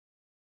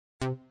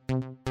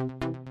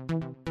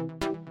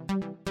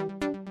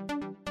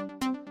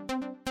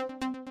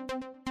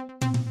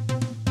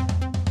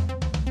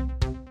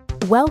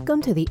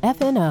Welcome to the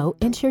FNO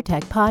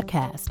InsurTech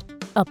Podcast,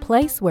 a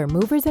place where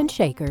movers and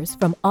shakers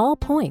from all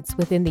points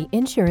within the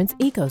insurance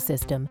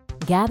ecosystem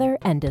gather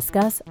and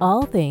discuss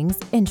all things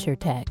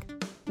InsurTech.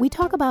 We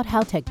talk about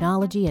how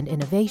technology and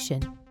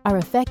innovation are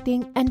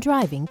affecting and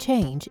driving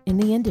change in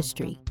the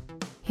industry.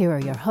 Here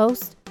are your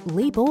hosts,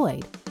 Lee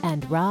Boyd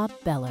and Rob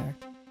Beller.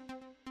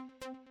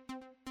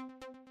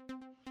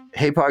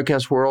 Hey,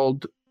 podcast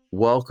world.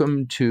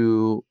 Welcome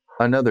to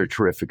another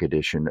terrific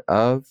edition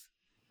of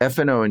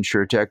FNO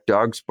InsurTech.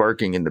 Dogs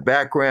barking in the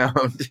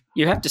background.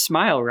 You have to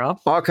smile,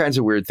 Rob. All kinds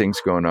of weird things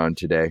going on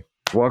today.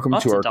 Welcome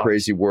to our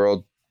crazy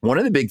world. One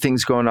of the big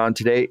things going on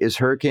today is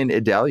Hurricane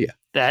Idalia.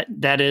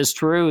 That is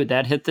true.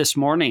 That hit this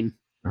morning.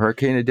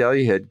 Hurricane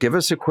Idalia hit. Give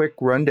us a quick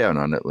rundown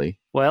on it, Lee.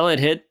 Well, it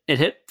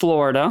hit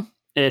Florida.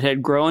 It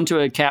had grown to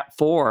a Cat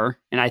 4,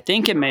 and I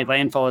think it made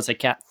landfall as a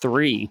Cat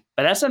 3.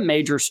 But that's a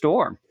major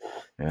storm.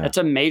 Yeah. That's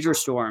a major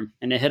storm,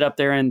 and it hit up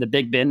there in the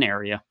Big Bend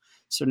area.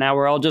 So now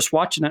we're all just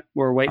watching it.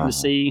 We're waiting to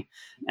see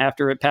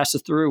after it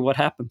passes through what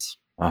happens.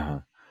 Yeah.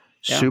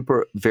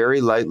 Super,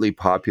 very lightly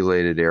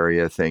populated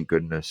area, thank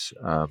goodness.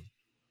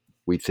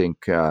 We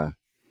think our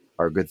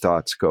good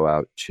thoughts go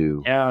out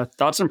to... Yeah,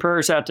 thoughts and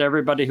prayers out to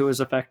everybody who was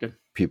affected.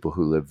 People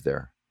who live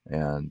there.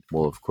 And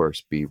we'll, of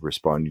course, be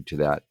responding to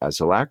that as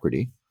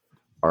Alacrity,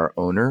 our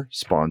owner,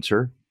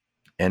 sponsor,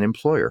 and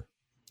employer.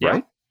 Yeah.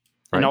 Right?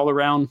 And all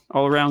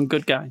around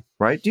good guy.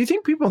 Right? Do you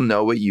think people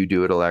know what you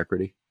do at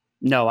Alacrity?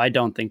 No, I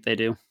don't think they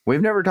do.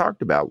 We've never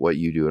talked about what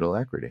you do at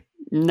Alacrity.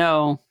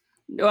 No.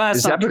 Well,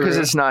 is that because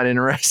it's not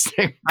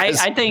interesting?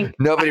 I think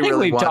nobody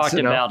really wants talked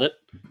to know. about it.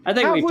 I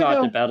think we've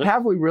talked about it.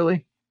 Have we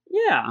really?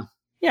 Yeah.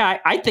 Yeah,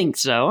 I think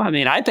so. I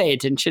mean, I pay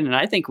attention, and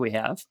I think we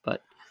have.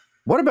 But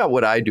what about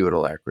what I do at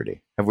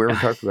Alacrity? Have we ever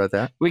talked about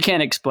that? We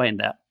can't explain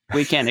that.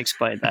 We can't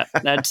explain that.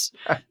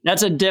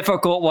 That's a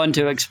difficult one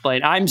to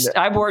explain.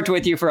 I've worked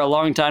with you for a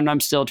long time, and I'm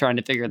still trying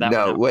to figure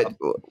that one out.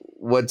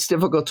 What's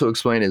difficult to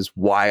explain is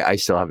why I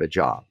still have a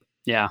job.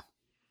 Yeah.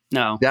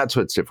 No. That's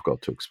what's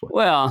difficult to explain.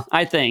 Well,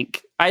 I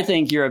think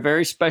you're a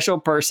very special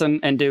person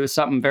and do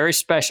something very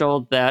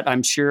special that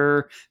I'm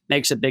sure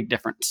makes a big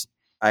difference.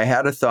 I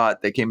had a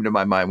thought that came to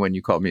my mind when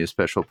you called me a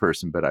special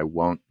person, but I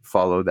won't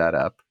follow that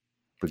up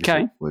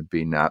because it would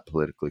be not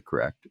politically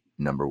correct,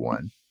 number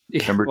one.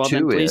 Number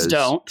two please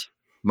don't.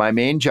 My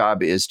main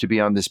job is to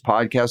be on this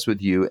podcast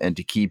with you and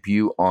to keep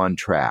you on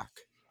track.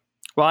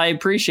 Well, I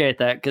appreciate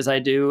that because I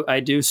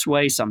do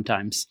sway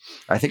sometimes.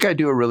 I think I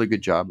do a really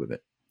good job of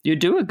it. You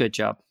do a good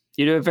job.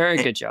 You do a very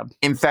good job.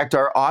 In fact,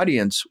 our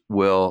audience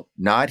will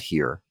not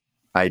hear,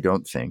 I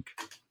don't think,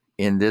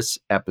 in this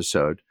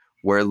episode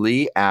where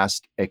Lee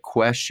asked a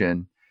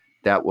question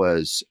that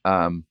was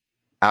out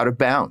of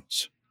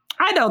bounds.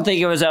 I don't think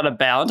it was out of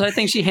bounds. I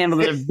think she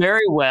handled it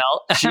very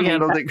well.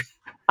 Handled it.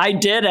 I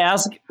did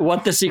ask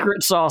what the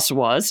secret sauce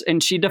was,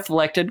 and she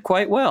deflected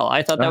quite well.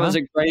 I thought that was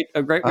a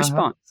great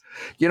response.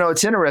 You know,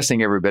 it's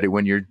interesting, everybody,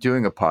 when you're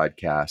doing a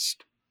podcast,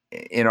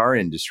 in our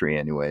industry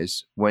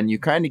anyways, when you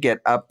kind of get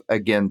up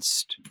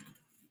against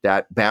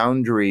that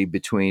boundary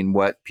between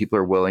what people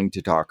are willing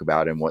to talk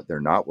about and what they're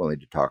not willing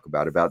to talk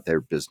about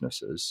their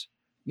businesses,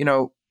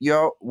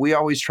 we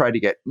always try to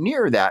get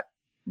near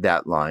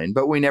that line,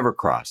 but we never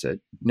cross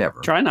it. Never.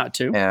 Try not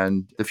to.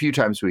 And the few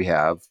times we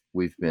have,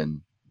 we've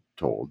been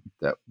told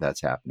that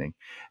that's happening.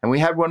 And we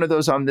had one of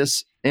those on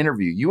this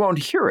interview. You won't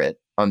hear it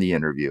on the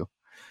interview,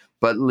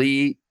 but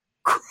Lee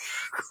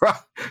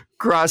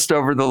crossed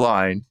over the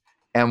line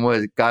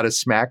and got a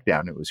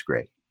smackdown. It was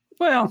great.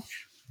 Well,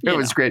 it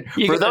was great.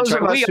 For those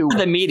of us who are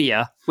the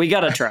media, we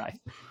got to try.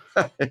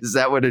 Is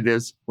that what it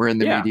is? We're in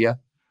the media.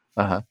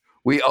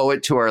 We owe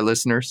it to our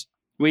listeners.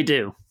 We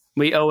do.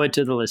 We owe it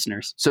to the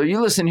listeners. So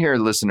you listen here,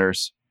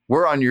 listeners.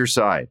 We're on your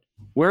side.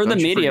 We're the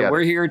media.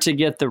 We're here to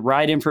get the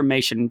right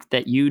information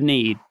that you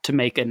need to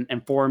make an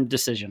informed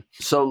decision.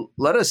 So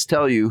let us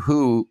tell you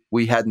who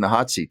we had in the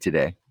hot seat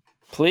today.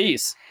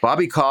 Please.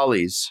 Bobbie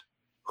Collies,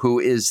 who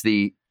is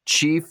the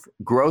Chief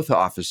Growth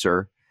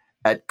Officer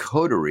at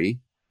Coterie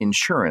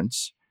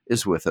Insurance,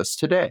 is with us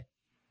today.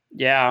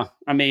 Yeah.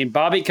 I mean,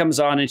 Bobbie comes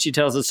on and she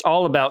tells us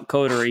all about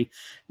Coterie.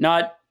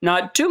 Not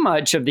too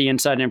much of the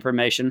inside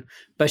information,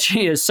 but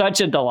she is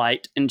such a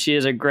delight and she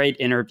is a great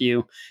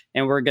interview.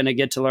 And we're going to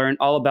get to learn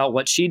all about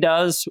what she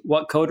does,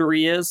 what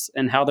Coterie is,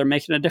 and how they're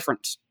making a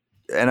difference.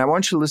 And I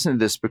want you to listen to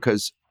this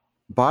because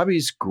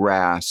Bobbie's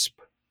grasp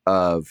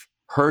of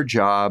her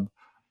job,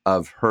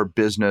 of her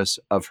business,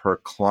 of her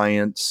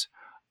clients,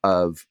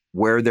 of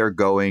where they're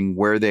going,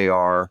 where they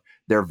are,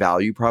 their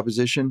value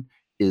proposition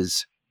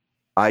is,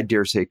 I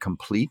dare say,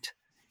 complete.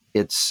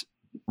 It's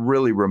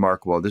really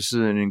remarkable. This is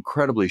an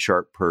incredibly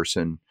sharp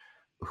person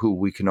who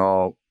we can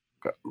all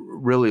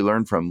really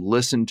learn from.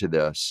 Listen to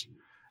this.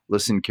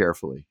 Listen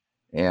carefully.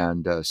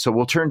 And so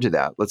we'll turn to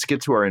that. Let's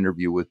get to our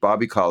interview with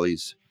Bobbie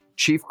Collies,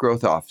 Chief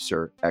Growth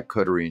Officer at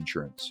Coterie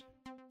Insurance.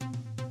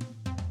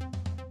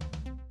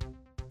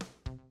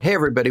 Hey,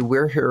 everybody.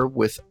 We're here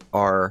with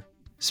our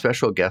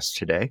special guest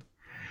today,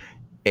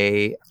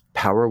 a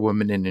power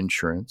woman in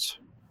insurance.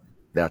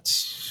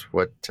 That's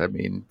what I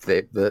mean.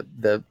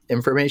 The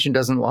information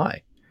doesn't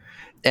lie.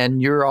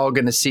 And you're all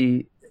going to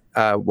see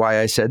why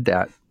I said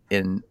that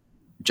in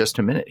just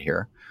a minute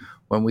here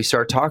when we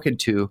start talking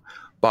to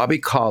Bobbie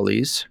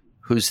Collies,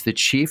 who's the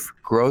Chief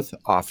Growth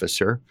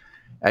Officer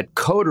at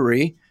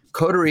Coterie.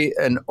 Coterie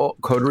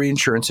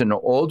Insurance, an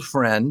old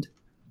friend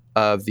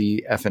of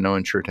the F&O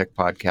InsurTech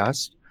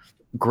podcast.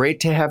 Great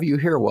to have you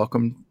here.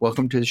 Welcome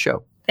to the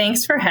show.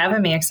 Thanks for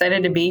having me.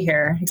 Excited to be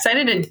here.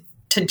 Excited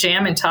to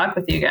jam and talk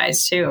with you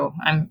guys too.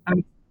 I'm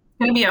going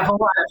to be a whole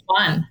lot of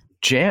fun.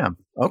 Jam.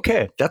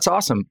 Okay, that's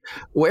awesome.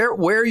 Where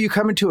are you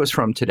coming to us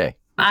from today?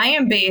 I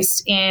am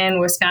based in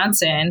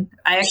Wisconsin.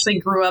 I actually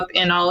grew up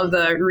in all of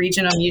the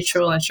regional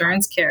mutual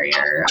insurance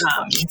carrier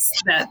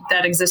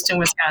that exist in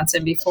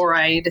Wisconsin before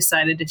I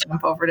decided to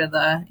jump over to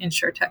the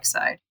InsurTech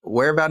side.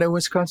 Where about in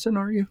Wisconsin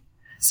are you?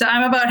 So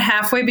I'm about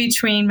halfway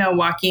between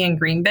Milwaukee and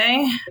Green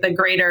Bay. The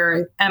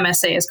greater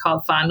MSA is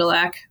called Fond du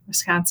Lac,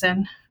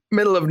 Wisconsin.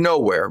 Middle of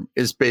nowhere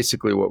is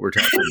basically what we're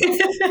talking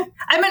about.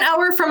 I'm an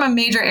hour from a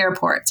major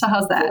airport. So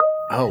how's that?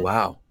 Oh,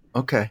 wow.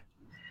 Okay.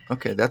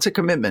 That's a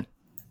commitment.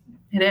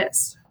 It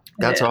is.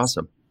 That's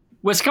awesome.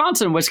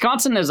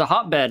 Wisconsin is a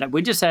hotbed.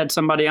 We just had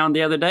somebody on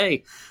the other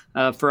day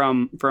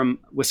from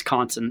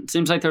Wisconsin. It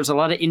seems like there's a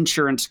lot of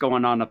insurance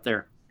going on up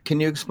there. Can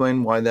you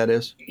explain why that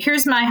is?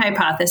 Here's my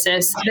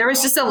hypothesis. There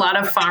was just a lot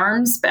of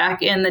farms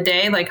back in the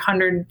day, like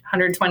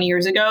 120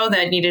 years ago,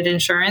 that needed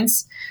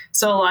insurance.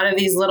 So a lot of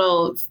these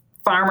little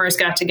farmers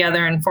got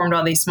together and formed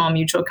all these small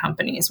mutual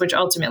companies, which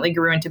ultimately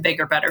grew into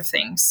bigger, better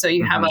things. So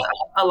you have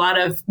a lot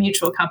of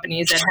mutual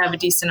companies that have a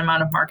decent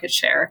amount of market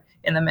share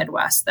in the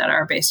Midwest that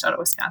are based out of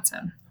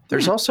Wisconsin.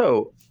 There's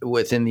also,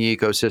 within the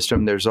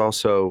ecosystem, there's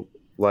also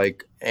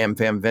like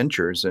AmFam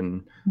Ventures.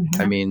 And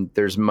I mean,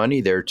 there's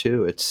money there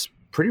too. It's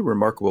pretty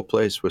remarkable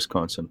place,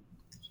 Wisconsin.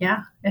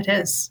 Yeah, it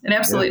is. It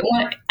absolutely.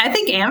 Yeah. Well, I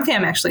think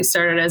AmFam actually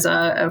started as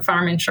a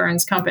farm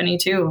insurance company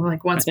too,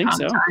 like once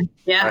upon a time.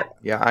 Yeah.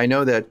 I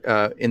know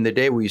that in the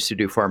day we used to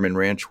do farm and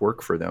ranch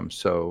work for them.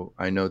 So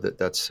I know that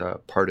that's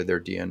part of their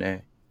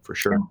DNA for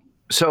sure. Yeah.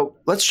 So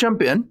let's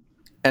jump in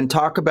and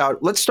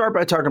let's start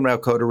by talking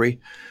about Coterie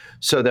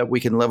so that we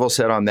can level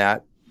set on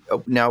that.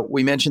 Now,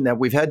 we mentioned that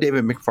we've had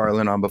David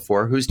McFarland on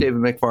before. Who's David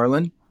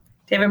McFarland?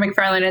 David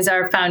McFarland is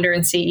our founder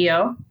and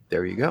CEO.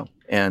 There you go.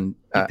 And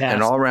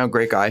an all-around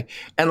great guy,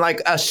 and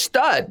like a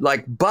stud,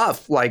 like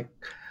buff, like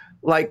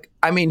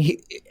I mean,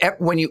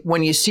 when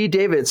you see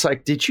David, it's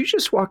like, did you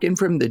just walk in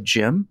from the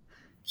gym?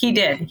 He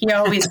did. He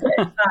always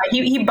did.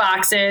 He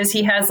boxes.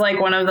 He has like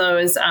one of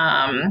those,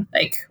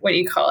 like, what do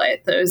you call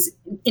it? Those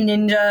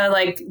ninja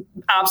like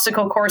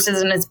obstacle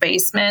courses in his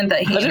basement.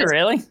 That he does it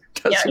really?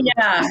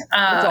 Yeah.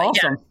 That's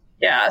awesome.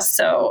 Yeah.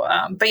 So,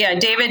 but yeah,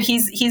 David,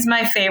 he's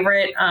my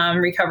favorite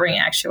recovering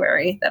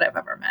actuary that I've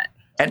ever met.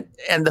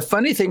 And the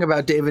funny thing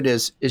about David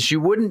is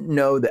you wouldn't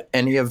know that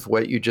any of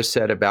what you just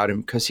said about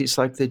him because he's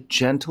like the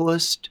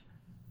gentlest,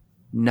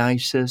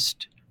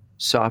 nicest,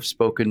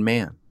 soft-spoken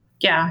man.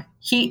 Yeah,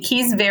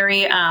 he's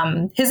very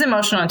his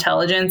emotional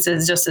intelligence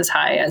is just as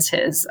high as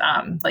his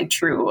like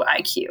true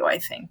IQ, I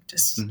think.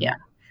 Yeah.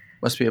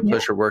 Must be a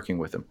pleasure working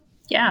with him.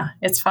 Yeah,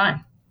 it's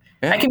fun.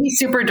 Yeah. I can be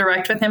super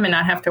direct with him and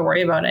not have to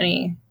worry about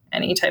any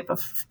type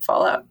of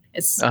fallout.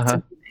 It's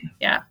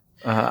yeah.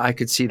 I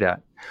could see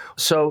that.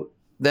 So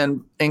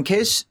then, in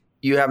case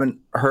you haven't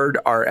heard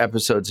our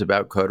episodes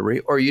about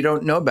Coterie or you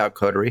don't know about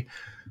Coterie,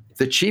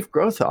 the Chief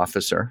Growth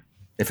Officer,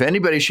 if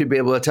anybody should be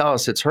able to tell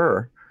us it's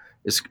her,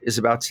 is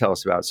about to tell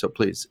us about it. So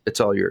please, it's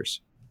all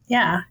yours.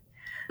 Yeah.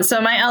 So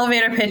my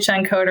elevator pitch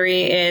on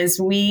Coterie is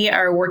we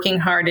are working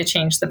hard to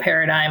change the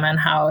paradigm on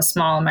how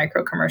small and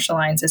micro commercial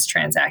lines is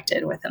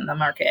transacted within the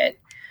market.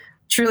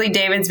 Truly,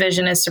 David's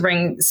vision is to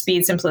bring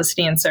speed,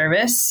 simplicity, and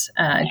service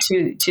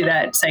to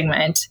that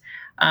segment.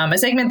 A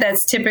segment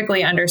that's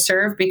typically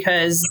underserved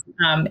because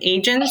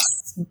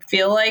agents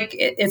feel like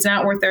it's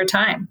not worth their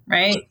time,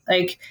 right?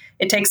 Like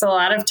it takes a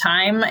lot of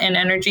time and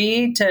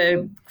energy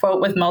to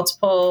quote with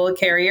multiple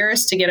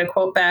carriers to get a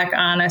quote back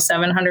on a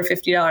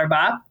 $750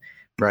 BOP.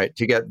 Right,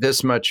 to get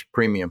this much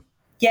premium.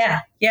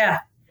 Yeah.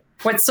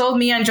 What sold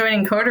me on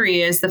joining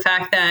Coterie is the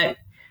fact that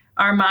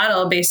our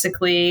model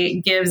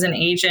basically gives an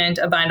agent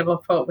a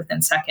bindable quote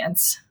within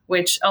seconds,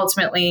 which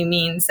ultimately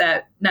means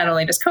that not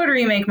only does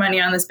Coterie make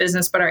money on this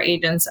business, but our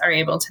agents are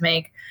able to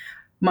make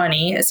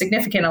money,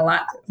 a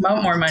lot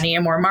more money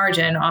and more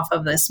margin off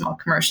of the small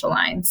commercial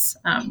lines.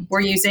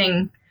 We're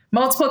using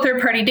multiple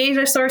third-party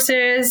data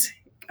sources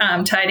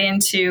tied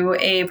into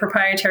a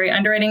proprietary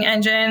underwriting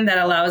engine that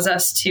allows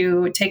us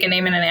to take a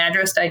name and an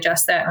address,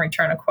 digest that, and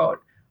return a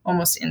quote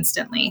almost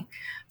instantly.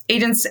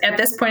 Agents at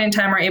this point in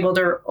time are able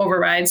to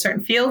override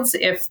certain fields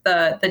if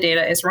the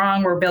data is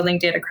wrong. We're building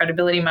data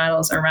credibility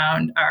models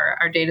around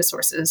our data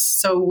sources.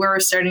 So we're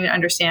starting to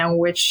understand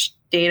which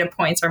data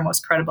points are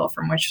most credible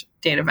from which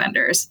data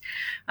vendors.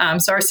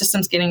 So our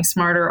system's getting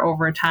smarter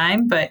over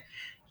time. But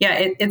yeah,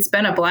 it's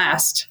been a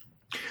blast.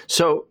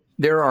 So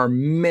there are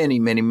many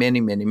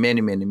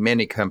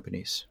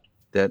companies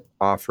that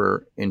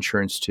offer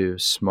insurance to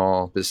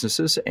small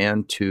businesses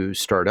and to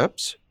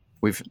startups.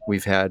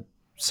 We've had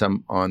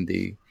some on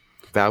the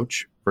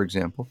Vouch, for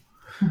example.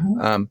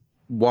 Mm-hmm.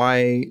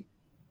 Why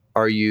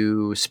are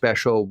you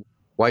special?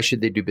 Why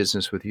should they do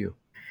business with you?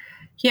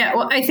 Yeah,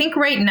 well, I think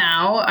right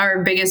now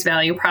our biggest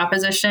value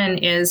proposition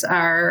is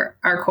our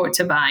quote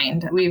to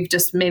bind. We've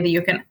just made the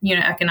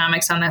unit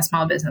economics on that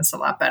small business a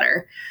lot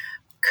better.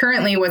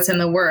 Currently, what's in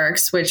the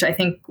works, which I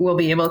think we'll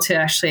be able to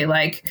actually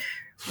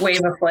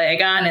wave a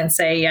flag on and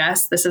say,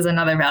 yes, this is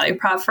another value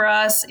prop for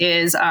us,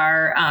 is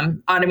our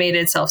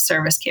automated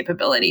self-service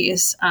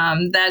capabilities.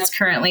 That's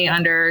currently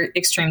under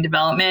extreme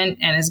development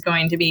and is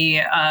going to be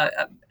have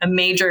a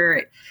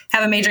major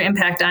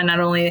impact on not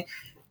only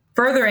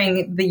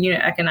furthering the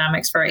unit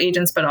economics for our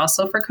agents, but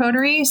also for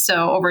Coterie.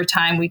 So over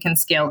time, we can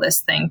scale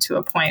this thing to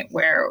a point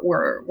where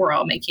we're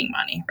all making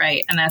money,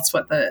 right? And that's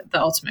what the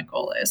ultimate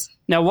goal is.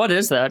 Now, what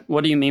is that?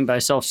 What do you mean by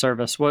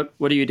self-service? What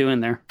are you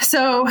doing there?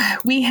 So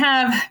we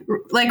have,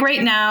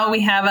 right now, we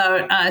have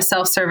a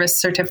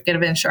self-service certificate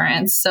of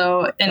insurance.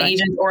 So an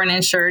agent or an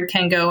insured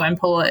can go and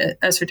pull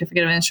a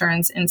certificate of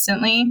insurance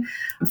instantly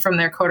from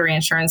their Coterie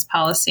insurance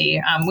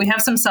policy. We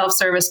have some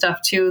self-service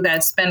stuff, too,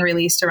 that's been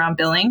released around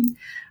billing.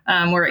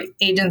 Where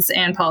agents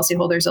and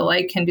policyholders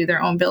alike can do their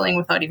own billing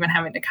without even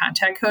having to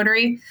contact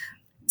Coterie.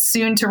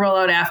 Soon to roll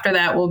out after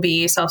that will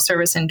be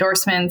self-service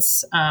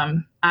endorsements.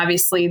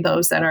 Obviously,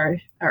 those that are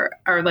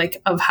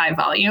of high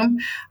volume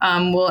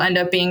will end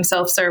up being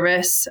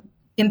self-service.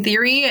 In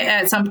theory,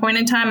 at some point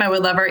in time, I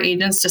would love our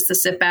agents just to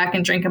sit back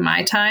and drink a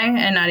Mai Tai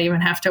and not even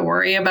have to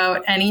worry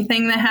about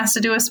anything that has to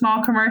do with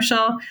small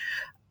commercial.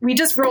 We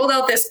just rolled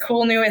out this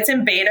cool new, it's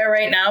in beta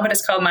right now, but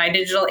it's called My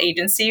Digital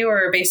Agency,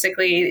 where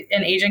basically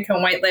an agent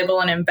can white label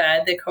and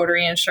embed the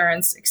Coterie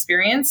insurance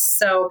experience.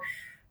 So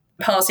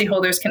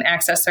policyholders can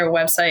access their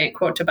website,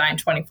 quote to bind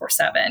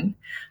 24/7.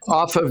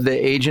 Off of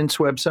the agent's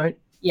website?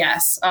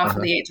 Yes, off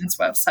of the agent's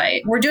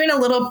website. We're doing a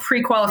little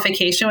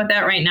pre-qualification with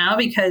that right now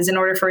because in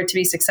order for it to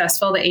be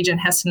successful, the agent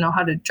has to know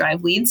how to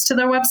drive leads to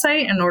their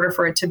website in order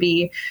for it to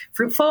be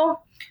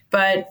fruitful.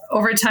 But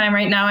over time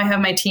right now, I have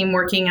my team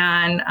working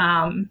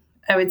on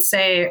I would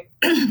say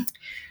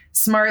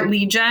smart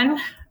lead gen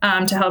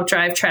to help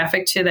drive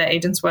traffic to the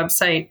agent's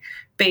website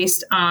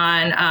based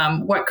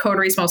on what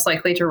Coterie is most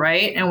likely to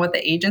write and what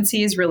the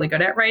agency is really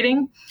good at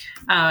writing.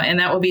 And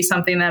that will be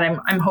something that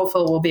I'm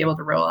hopeful we'll be able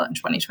to roll out in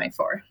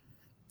 2024.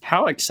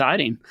 How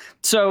exciting.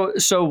 So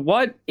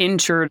what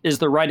insured is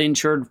the right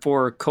insured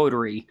for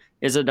Coterie?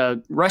 Is it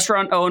a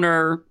restaurant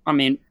owner?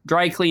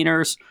 Dry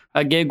cleaners,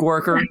 a gig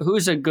worker?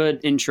 Who's a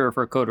good insurer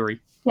for Coterie?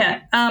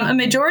 Yeah, a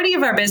majority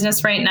of our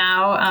business right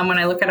now, when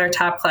I look at our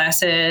top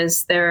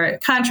classes, they're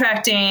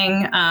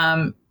contracting,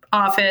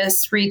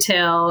 office,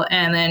 retail,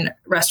 and then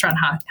restaurant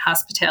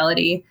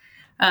hospitality.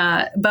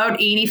 About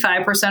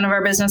 85% of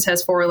our business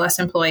has 4 or less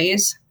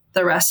employees.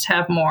 The rest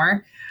have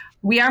more.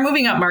 We are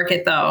moving up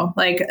market, though.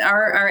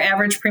 Our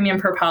average premium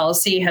per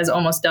policy has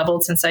almost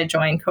doubled since I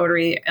joined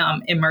Coterie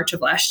in March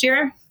of last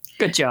year.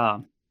 Good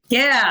job.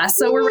 Yeah,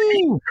 so we're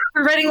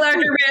writing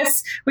larger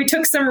risks. We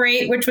took some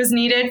rate, which was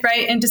needed,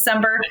 right, in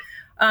December.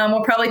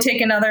 We'll probably take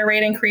another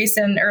rate increase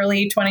in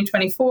early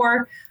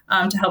 2024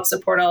 to help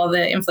support all the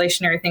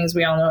inflationary things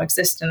we all know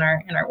exist in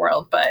our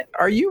world. But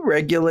are you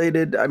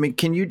regulated?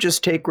 Can you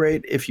just take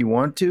rate if you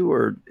want to,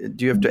 or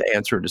do you have to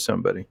answer to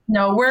somebody?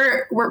 No,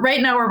 we're right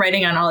now we're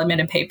writing on all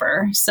admitted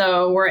paper,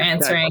 so we're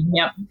answering. Okay.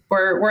 Yep,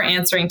 we're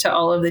answering to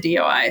all of the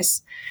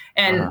DOIs,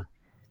 and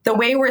the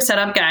way we're set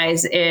up,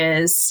 guys,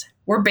 is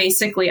we're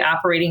basically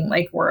operating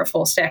like we're a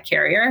full stack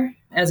carrier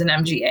as an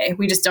MGA.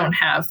 We just don't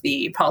have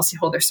the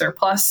policyholder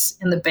surplus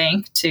in the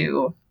bank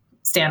to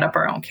stand up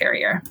our own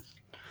carrier.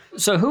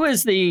 So who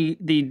is the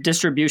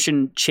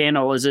distribution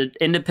channel? Is it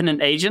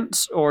independent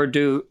agents or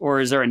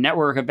is there a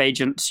network of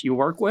agents you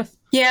work with?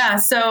 Yeah,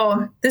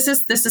 so this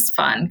is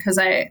fun because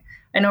I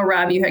know,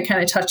 Rob, you had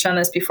kind of touched on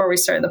this before we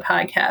started the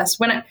podcast.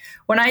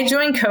 When I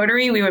joined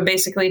Coterie, we would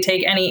basically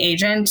take any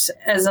agent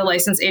as a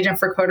licensed agent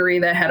for Coterie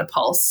that had a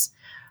pulse.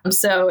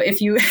 So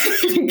if you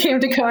came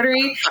to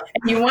Coterie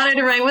and you wanted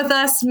to write with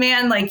us,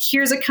 man,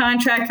 here's a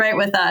contract, write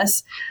with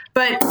us.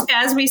 But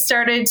as we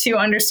started to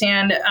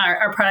understand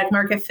our product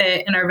market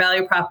fit and our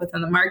value prop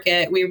within the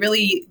market, we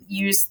really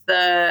used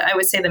the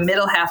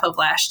middle half of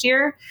last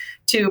year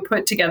to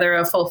put together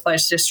a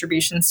full-fledged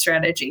distribution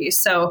strategy.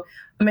 So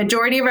the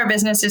majority of our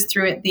business is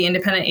through the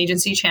independent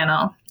agency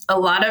channel. A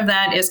lot of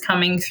that is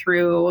coming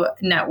through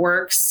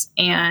networks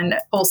and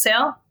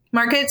wholesale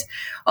markets,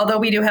 although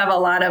we do have a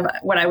lot of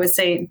what I would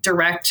say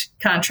direct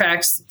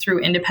contracts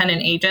through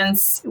independent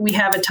agents. We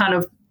have a ton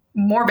of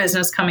more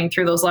business coming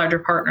through those larger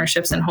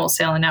partnerships in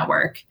wholesale and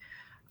network.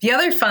 The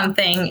other fun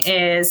thing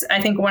is, I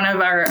think one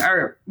of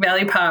our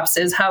value props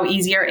is how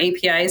easy our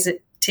API is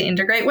to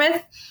integrate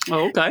with.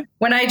 Oh, okay.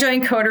 When I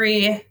joined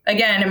Coterie,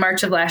 again, in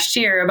March of last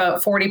year,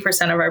 about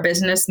 40% of our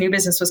new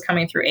business was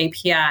coming through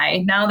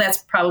API. Now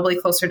that's probably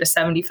closer to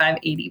 75,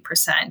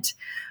 80%.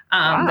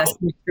 That's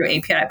through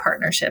API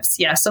partnerships.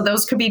 Yeah. So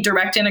those could be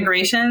direct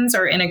integrations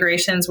or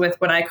integrations with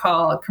what I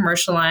call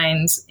commercial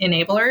lines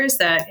enablers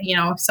that,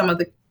 some of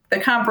the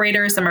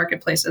comparators, the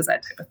marketplaces,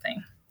 that type of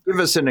thing. Give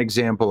us an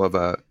example of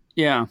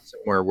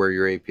somewhere where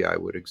your API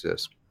would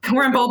exist.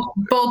 We're in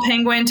Bold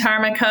Penguin,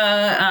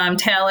 Tarmica,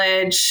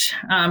 Talage,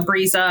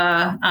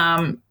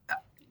 Breeza,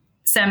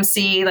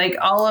 SEMC, like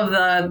all of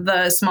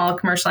the small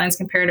commercial lines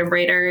comparative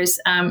raters.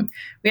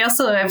 We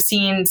also have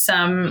seen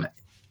some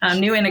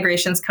new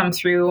integrations come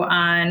through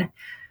on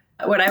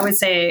what I would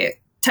say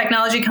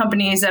technology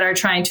companies that are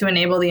trying to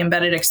enable the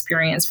embedded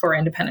experience for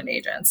independent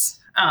agents.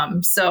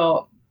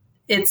 So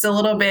it's a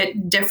little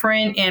bit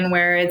different in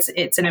where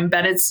it's an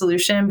embedded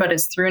solution, but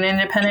it's through an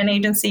independent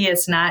agency.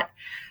 It's not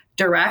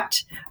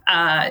direct.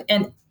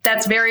 And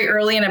that's very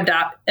early in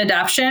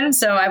adoption.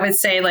 So I would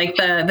say like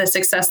the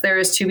success there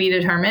is to be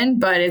determined,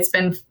 but it's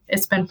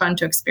been fun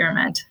to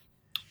experiment.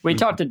 We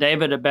talked to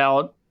David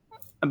about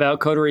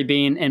Coterie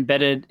being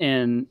embedded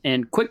in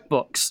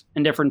QuickBooks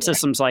and different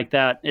systems like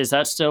that. Is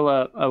that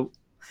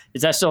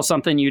still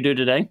something you do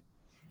today?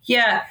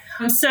 Yeah.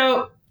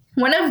 So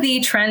one of the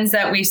trends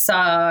that we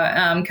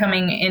saw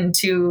coming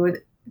into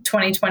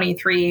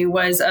 2023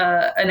 was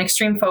an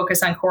extreme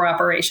focus on core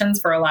operations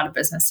for a lot of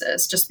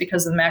businesses, just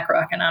because of the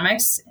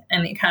macroeconomics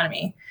and the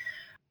economy.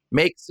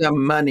 Make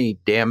some money,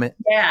 damn it.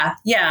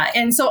 Yeah.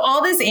 And so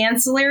all this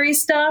ancillary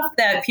stuff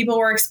that people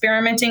were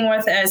experimenting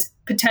with as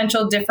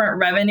potential different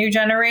revenue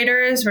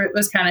generators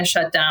was kind of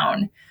shut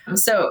down.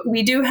 So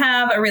we do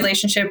have a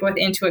relationship with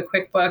Intuit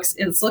QuickBooks.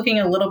 It's looking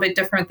a little bit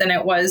different than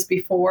it was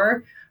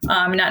before.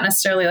 Not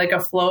necessarily like a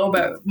flow,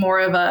 but more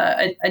of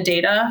a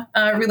data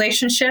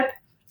relationship.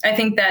 I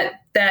think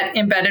that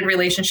embedded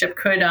relationship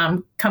could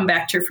come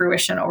back to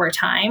fruition over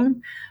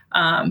time.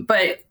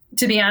 But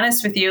to be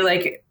honest with you,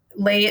 like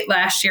late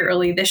last year,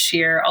 early this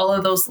year, all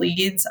of those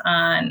leads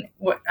on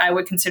what I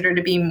would consider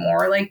to be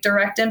more like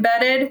direct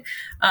embedded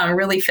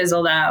really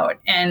fizzled out.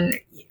 And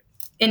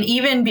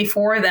even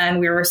before then,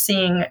 we were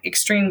seeing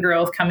extreme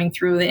growth coming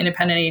through the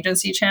independent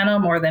agency channel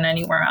more than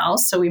anywhere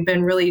else. So we've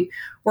been really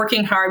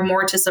working hard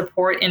more to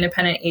support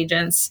independent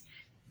agents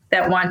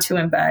that want to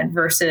embed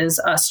versus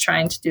us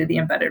trying to do the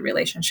embedded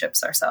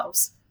relationships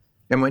ourselves.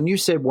 And when you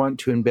say want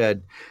to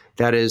embed,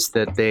 that is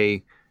that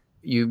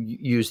you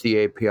use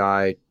the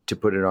API to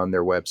put it on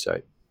their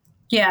website.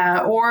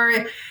 Yeah,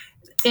 or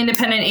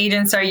independent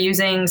agents are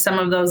using some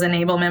of those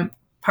enablement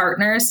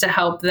partners to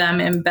help them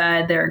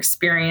embed their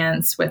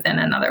experience within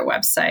another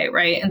website,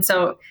 right? And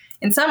so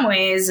in some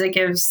ways, it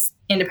gives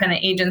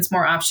independent agents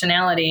more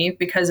optionality,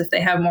 because if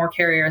they have more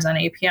carriers on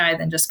API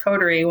than just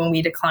Coterie, when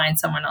we decline,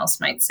 someone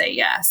else might say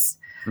yes,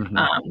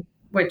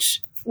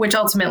 which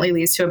ultimately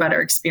leads to a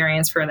better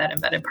experience for that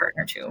embedded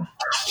partner too.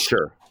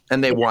 Sure.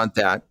 And they want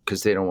that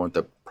because they don't want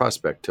the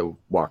prospect to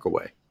walk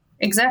away.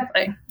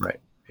 Exactly. Right.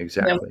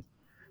 Exactly. Yep.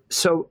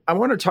 So I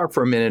want to talk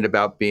for a minute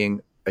about being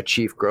a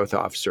chief growth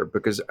officer,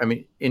 because I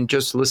mean, in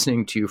just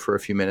listening to you for a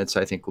few minutes,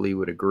 I think Lee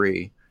would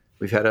agree.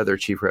 We've had other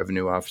chief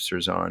revenue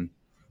officers on.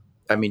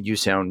 I mean, you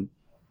sound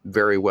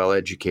very well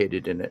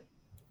educated in it.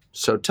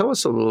 So tell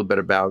us a little bit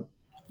about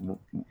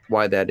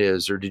why that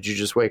is, or did you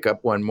just wake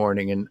up one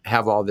morning and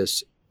have all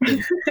this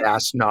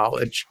vast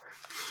knowledge?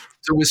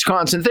 It's a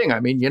Wisconsin thing. I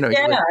mean, you live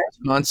in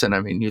Wisconsin. I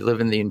mean, you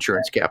live in the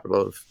insurance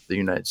capital of the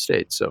United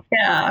States. So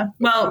yeah.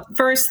 Well,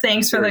 first,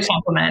 thanks for the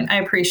compliment.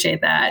 I appreciate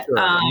that. Sure,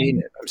 I mean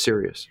it. I'm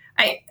serious.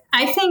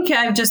 I think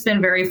I've just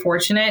been very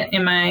fortunate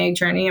in my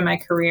journey, in my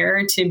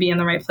career, to be in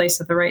the right place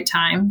at the right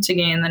time to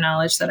gain the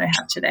knowledge that I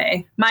have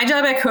today. My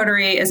job at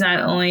Coterie is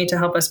not only to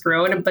help us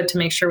grow, but to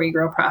make sure we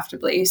grow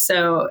profitably.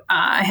 So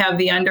I have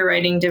the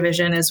underwriting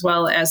division as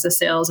well as the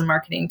sales and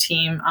marketing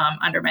team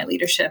under my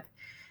leadership.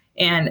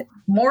 And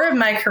more of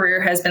my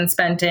career has been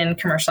spent in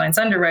commercial lines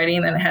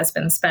underwriting than it has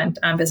been spent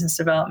on business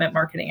development,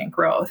 marketing, and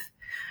growth.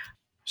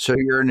 So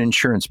you're an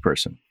insurance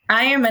person.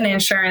 I am an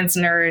insurance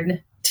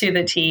nerd to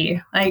the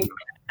T.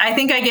 I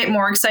think I get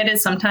more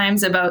excited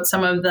sometimes about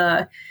some of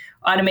the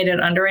automated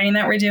underwriting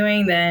that we're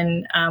doing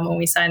than when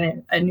we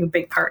sign a new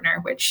big partner,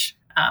 which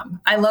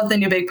I love the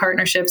new big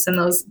partnerships and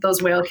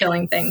those whale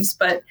killing things.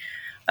 But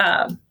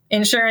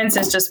insurance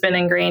has just been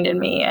ingrained in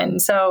me.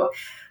 And so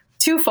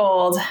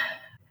twofold,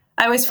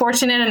 I was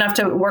fortunate enough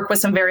to work with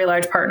some very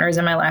large partners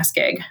in my last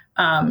gig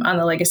on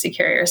the legacy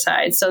carrier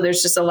side. So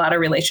there's just a lot of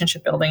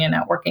relationship building and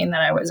networking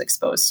that I was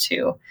exposed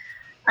to.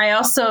 I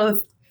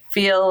also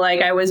feel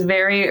like I was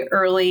very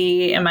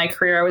early in my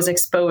career, I was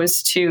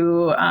exposed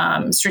to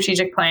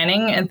strategic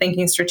planning and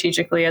thinking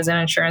strategically as an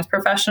insurance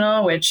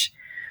professional, which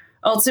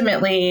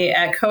ultimately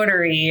at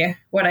Coterie,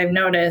 what I've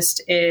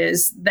noticed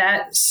is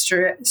that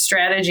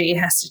strategy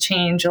has to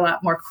change a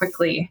lot more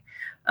quickly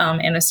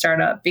in a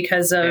startup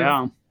because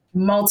of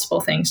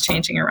multiple things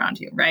changing around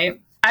you,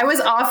 right? I was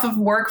off of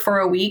work for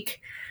a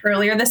week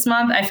earlier this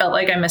month. I felt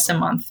like I missed a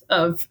month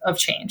of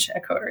change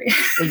at Coterie.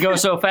 It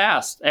goes so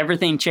fast.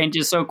 Everything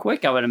changes so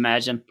quick, I would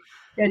imagine.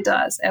 It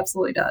does.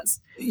 Absolutely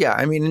does. Yeah.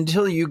 I mean,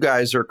 until you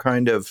guys are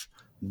kind of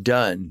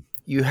done,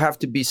 you have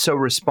to be so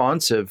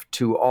responsive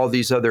to all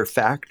these other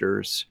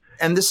factors.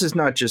 and this is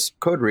not just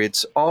Coterie,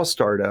 it's all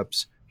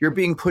startups, you're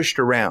being pushed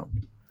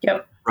around.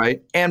 Yep.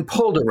 Right? And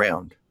pulled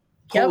around,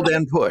 pulled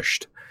and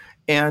pushed.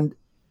 And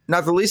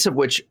not the least of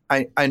which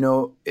I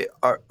know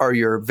are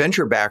your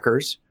venture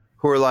backers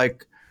who are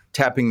like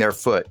tapping their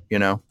foot,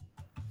 on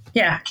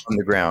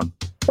the ground.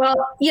 Well,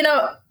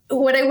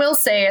 what I will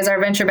say is our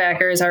venture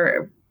backers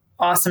are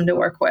awesome to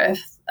work with.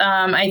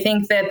 I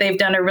think that they've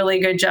done a really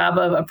good job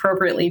of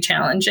appropriately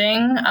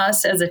challenging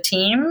us as a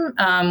team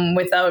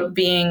without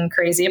being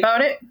crazy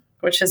about it,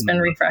 which has been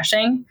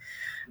refreshing.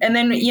 And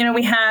then,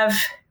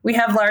 we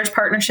have large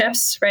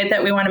partnerships, right,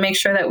 that we want to make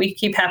sure that we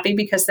keep happy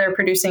because they're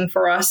producing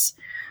for us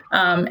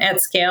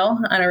at scale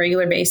on a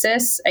regular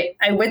basis.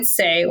 I would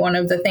say one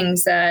of the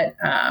things that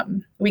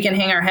we can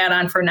hang our hat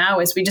on for now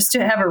is we just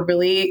have a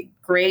really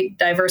great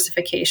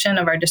diversification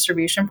of our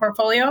distribution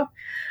portfolio.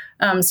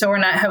 So we're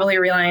not heavily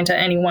reliant on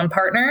any one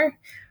partner,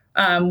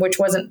 which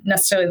wasn't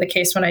necessarily the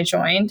case when I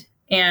joined.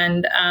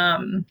 And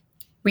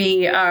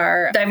we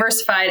are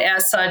diversified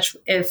as such.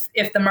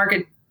 If the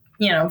market,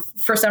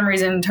 for some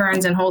reason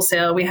turns in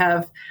wholesale, we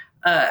have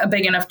a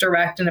big enough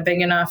direct and a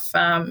big enough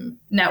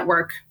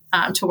network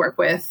to work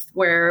with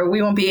where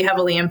we won't be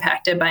heavily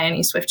impacted by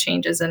any swift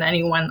changes in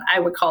any one, I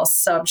would call,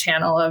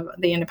 sub-channel of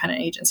the independent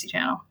agency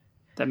channel.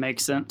 That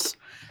makes sense.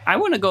 I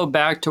want to go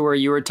back to where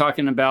you were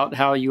talking about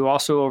how you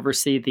also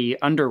oversee the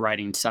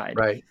underwriting side.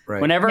 Right.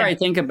 Whenever I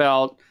think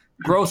about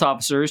growth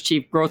officers,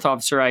 chief growth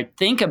officer, I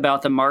think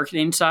about the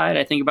marketing side.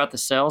 I think about the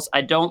sales.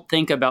 I don't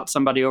think about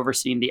somebody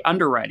overseeing the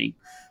underwriting.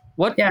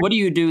 What do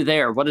you do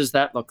there? What does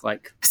that look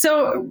like?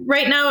 So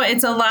right now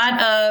it's a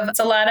lot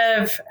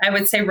of I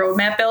would say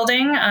roadmap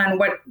building on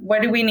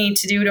what do we need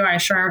to do to our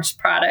insurance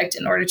product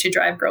in order to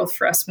drive growth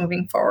for us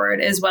moving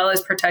forward, as well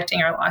as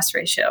protecting our loss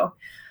ratio.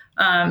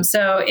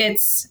 So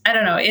it's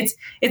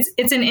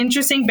an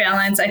interesting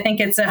balance. I think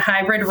it's a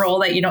hybrid role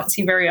that you don't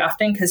see very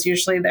often because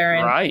usually they're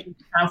in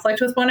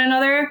conflict with one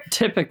another.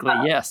 Typically,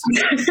 yes.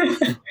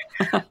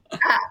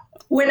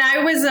 When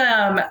I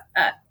was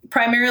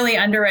primarily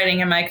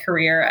underwriting in my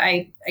career,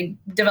 I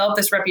developed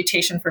this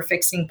reputation for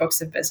fixing books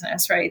of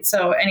business, right?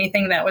 So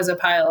anything that was a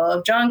pile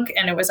of junk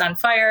and it was on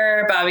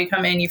fire, Bobbie,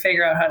 come in, you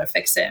figure out how to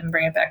fix it and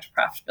bring it back to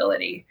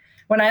profitability.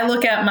 When I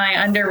look at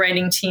my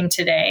underwriting team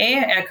today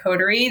at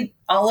Coterie,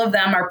 all of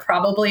them are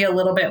probably a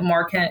little bit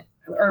more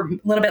or a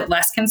little bit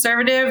less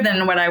conservative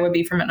than what I would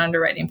be from an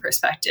underwriting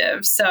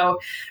perspective. So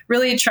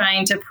really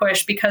trying to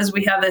push, because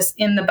we have this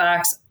in the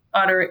box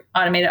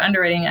automated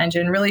underwriting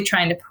engine, really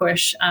trying to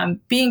push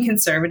being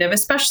conservative,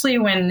 especially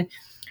when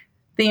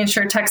the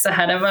insurtechs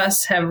ahead of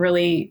us have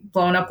really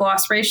blown up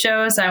loss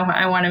ratios.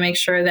 I want to make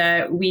sure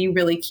that we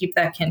really keep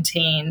that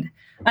contained.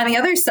 On the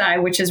other side,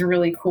 which is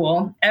really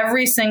cool,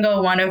 every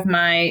single one of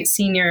my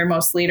senior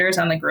most leaders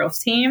on the growth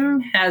team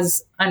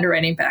has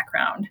underwriting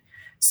background.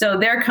 So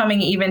they're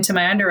coming even to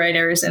my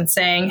underwriters and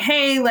saying,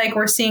 hey,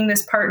 we're seeing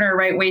this partner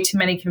write way too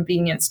many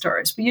convenience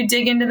stores. Will you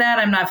dig into that?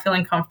 I'm not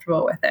feeling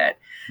comfortable with it.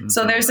 Mm-hmm.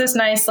 So there's this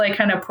nice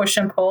kind of push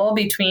and pull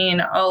between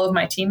all of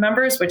my team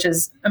members, which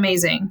is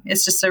amazing.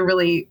 It's just a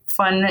really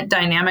fun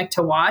dynamic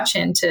to watch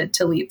and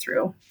to lead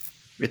through.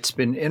 It's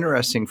been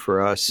interesting for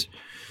us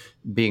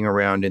being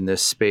around in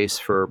this space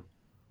for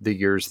the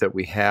years that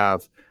we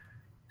have,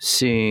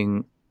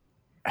 seeing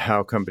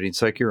how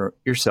companies like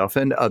yourself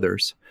and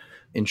others,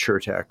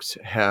 insurtechs,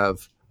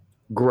 have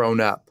grown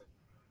up,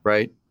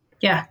 right?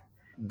 Yeah.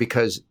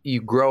 Because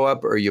you grow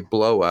up or you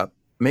blow up.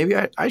 Maybe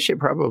I should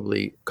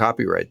probably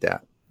copyright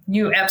that.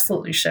 You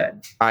absolutely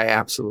should. I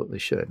absolutely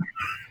should.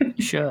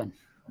 You should.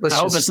 I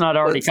hope it's not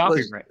already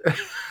copyright.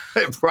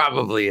 It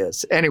probably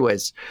is.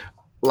 Anyways,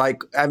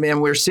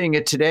 we're seeing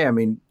it today.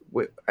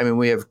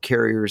 We have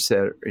carriers that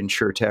are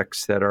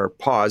insurtechs that are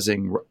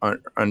pausing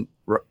on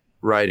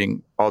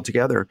writing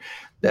altogether,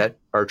 that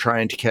are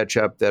trying to catch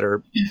up, that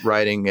are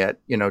writing at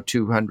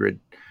 200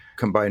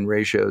 combined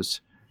ratios,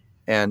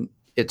 and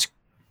it's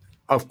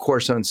of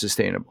course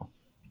unsustainable.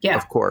 Yeah,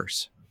 of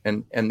course,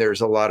 and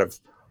there's a lot of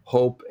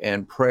hope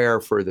and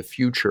prayer for the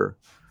future,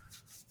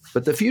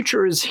 but the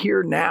future is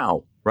here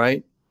now,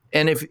 right?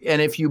 And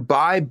if you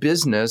buy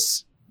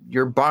business,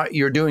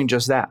 you're doing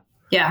just that.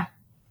 Yeah,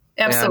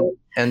 absolutely.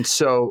 And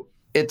so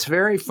it's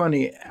very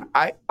funny.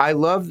 I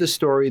love the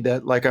story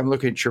that, I'm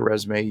looking at your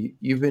resume.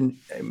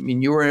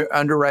 You were an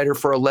underwriter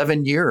for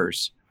 11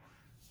 years,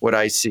 what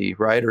I see,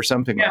 right? Or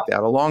something like that,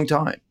 a long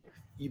time.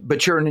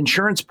 But you're an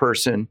insurance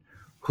person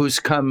who's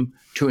come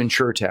to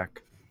InsurTech,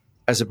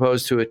 as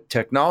opposed to a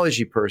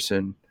technology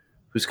person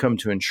who's come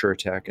to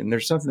InsurTech. And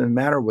there's something the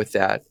matter with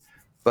that.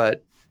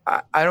 But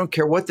I don't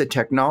care what the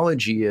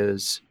technology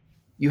is.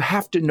 You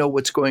have to know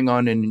what's going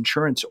on in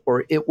insurance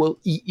or it will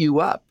eat you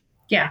up.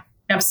 Yeah.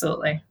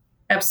 Absolutely.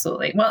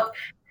 Well,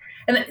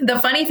 and the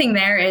funny thing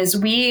there is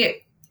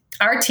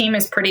our team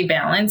is pretty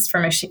balanced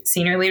from a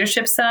senior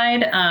leadership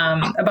side.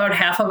 About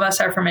half of us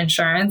are from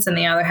insurance and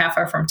the other half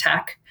are from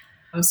tech.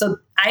 So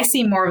I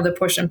see more of the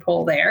push and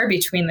pull there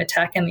between the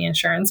tech and the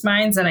insurance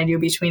minds than I do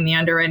between the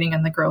underwriting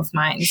and the growth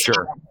minds.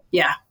 Sure.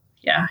 Yeah.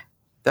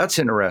 That's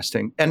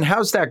interesting. And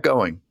how's that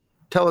going?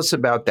 Tell us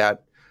about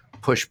that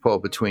push-pull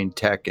between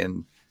tech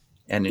and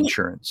and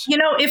insurance?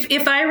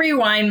 If I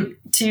rewind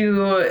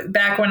to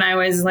back when I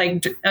was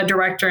like a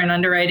director in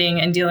underwriting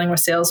and dealing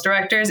with sales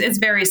directors, it's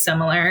very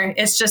similar.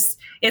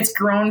 It's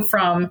grown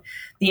from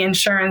the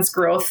insurance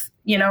growth,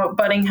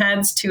 butting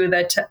heads to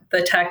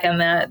the tech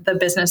and the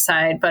business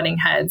side butting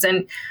heads.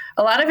 And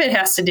a lot of it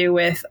has to do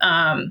with,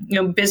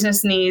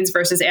 business needs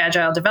versus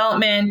agile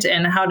development.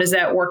 And how does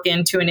that work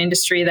into an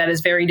industry that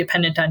is very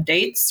dependent on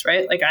dates,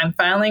 right? Like I'm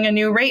filing a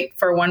new rate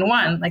for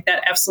 1/1, like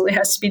that absolutely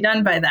has to be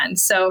done by then.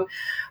 So,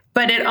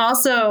 but it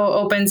also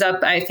opens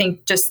up, I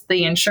think, just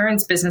the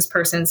insurance business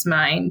person's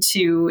mind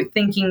to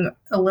thinking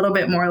a little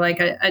bit more like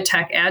a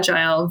tech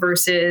agile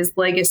versus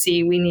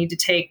legacy. We need to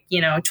take,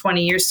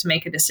 20 years to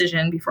make a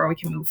decision before we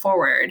can move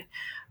forward.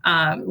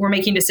 We're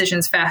making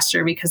decisions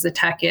faster because the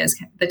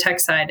tech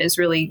side is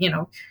really,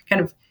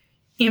 kind of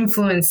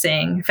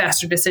influencing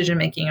faster decision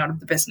making out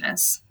of the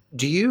business.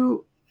 Do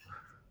you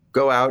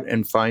go out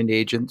and find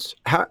agents?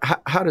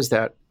 How does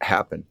that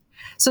happen?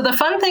 So the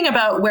fun thing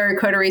about where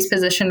Coterie's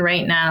positioned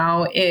right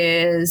now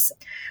is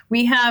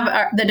we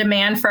have the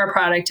demand for our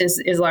product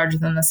is larger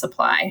than the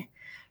supply.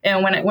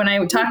 And when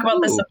I talk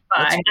about the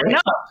supply, I know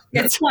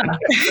it's fun.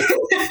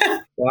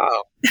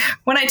 Wow.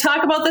 When I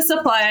talk about the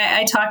supply,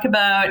 I talk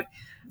about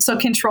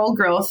controlled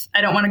growth.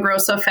 I don't want to grow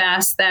so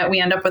fast that we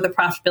end up with a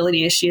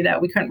profitability issue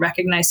that we couldn't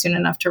recognize soon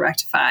enough to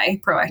rectify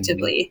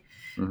proactively.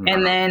 Mm-hmm.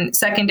 And then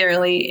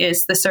secondarily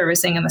is the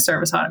servicing and the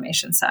service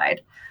automation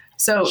side.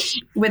 So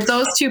with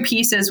those two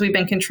pieces, we've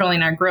been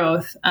controlling our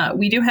growth.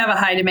 We do have a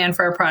high demand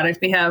for our product.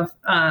 We have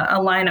a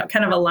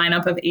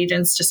lineup of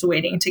agents just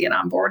waiting to get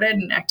onboarded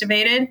and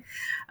activated.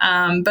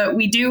 But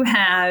we do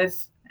have,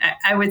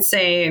 I would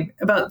say,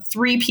 about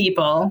 3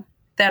 people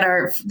that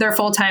their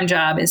full-time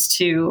job is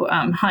to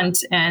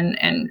hunt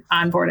and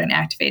onboard and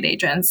activate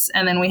agents.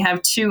 And then we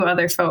have 2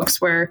 other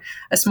folks where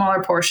a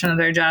smaller portion of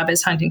their job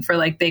is hunting for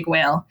like big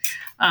whale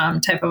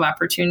type of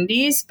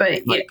opportunities.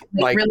 But like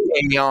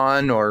really,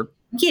 Aon or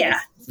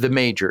the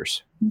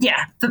majors.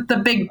 Yeah,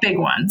 the big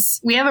ones.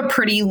 We have a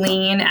pretty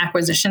lean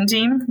acquisition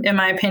team, in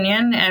my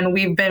opinion, and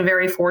we've been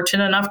very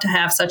fortunate enough to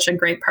have such a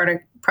great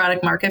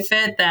product market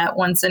fit that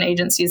once an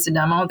agent sees the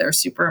demo, they're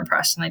super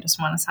impressed and they just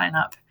want to sign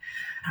up.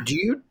 Do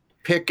you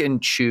pick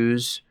and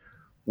choose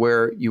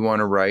where you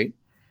want to write?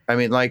 I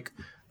mean,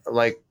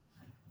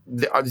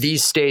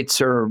 these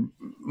states are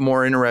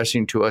more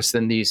interesting to us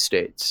than these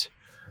states.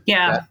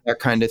 Yeah, that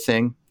kind of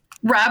thing.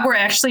 Rob, we're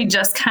actually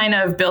just kind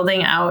of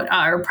building out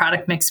our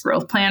product mix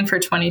growth plan for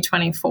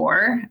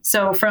 2024.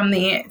 So from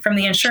the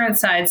insurance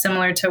side,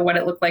 similar to what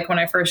it looked like when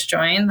I first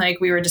joined,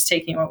 like we were just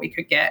taking what we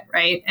could get,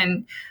 right?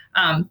 And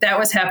that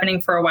was happening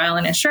for a while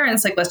in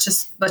insurance. Like let's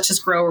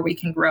just grow where we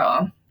can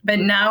grow. But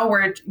now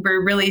we're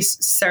really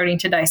starting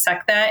to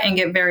dissect that and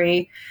get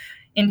very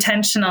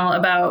intentional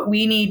about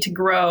we need to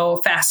grow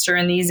faster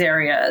in these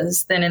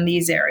areas than in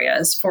these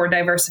areas for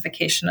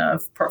diversification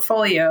of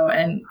portfolio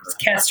and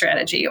cat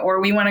strategy. Or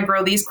we want to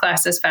grow these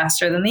classes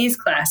faster than these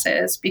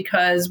classes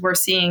because we're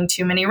seeing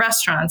too many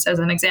restaurants, as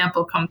an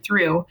example, come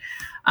through,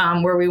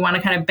 where we want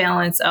to kind of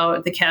balance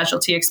out the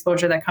casualty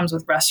exposure that comes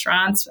with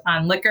restaurants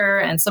on liquor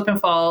and slip and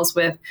falls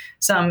with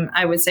some,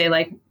 I would say,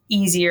 like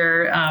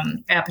easier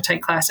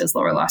appetite classes,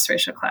 lower loss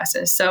ratio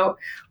classes. So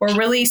we're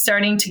really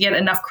starting to get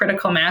enough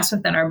critical mass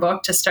within our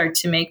book to start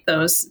to make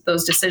those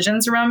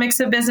decisions around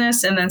mix of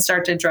business and then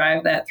start to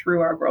drive that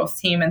through our growth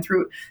team and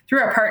through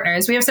our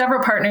partners. We have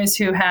several partners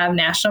who have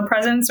national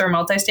presence or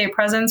multi-state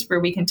presence where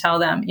we can tell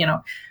them,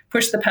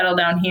 push the pedal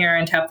down here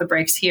and tap the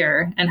brakes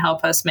here and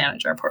help us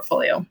manage our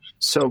portfolio.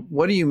 So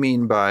what do you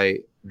mean by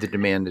the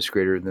demand is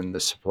greater than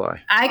the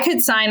supply? I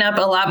could sign up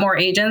a lot more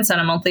agents on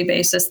a monthly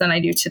basis than I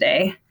do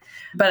today.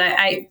 But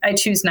I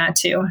choose not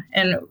to.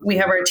 And we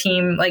have our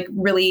team like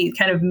really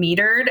kind of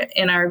metered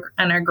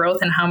on our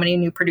growth and how many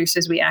new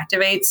producers we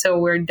activate. So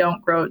we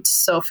don't grow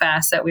so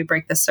fast that we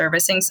break the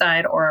servicing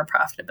side or our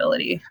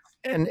profitability.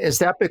 And is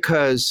that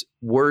because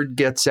word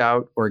gets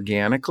out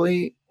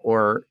organically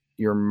or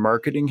you're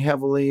marketing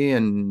heavily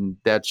and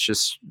that's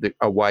just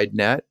a wide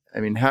net? I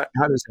mean, how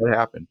does that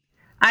happen?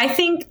 I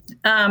think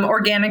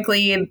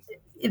organically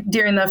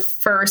during the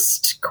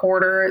first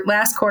quarter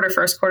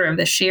of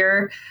this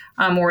year,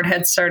 word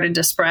had started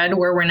to spread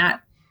where we're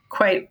not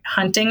quite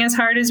hunting as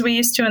hard as we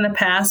used to in the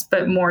past,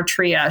 but more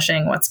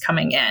triaging what's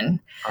coming in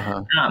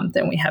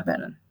than we have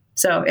been.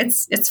 So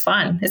it's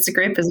fun. It's a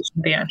great position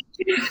to be in.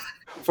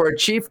 For a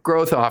chief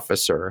growth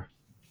officer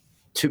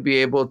to be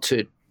able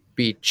to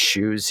be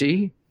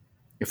choosy,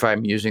 if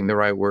I'm using the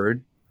right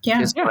word,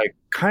 is like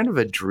kind of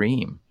a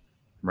dream,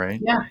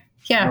 right? Yeah.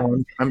 Yeah.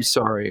 No, I'm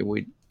sorry.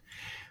 We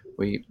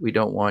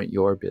don't want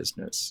your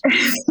business.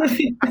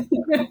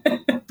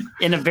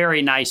 In a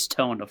very nice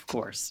tone, of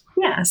course.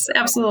 Yes,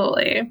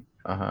 absolutely.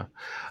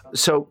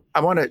 So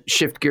I want to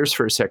shift gears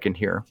for a second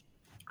here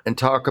and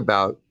talk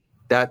about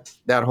that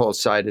whole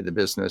side of the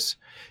business.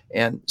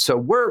 And so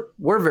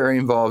we're very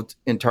involved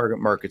in target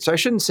markets. I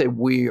shouldn't say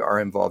we are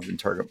involved in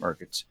target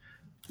markets.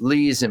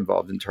 Lee's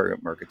involved in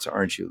target markets,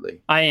 aren't you,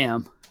 Lee? I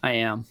am. Are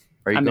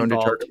you going to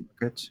target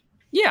markets?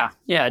 Yeah.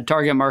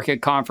 Target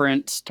market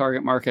conference,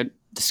 target market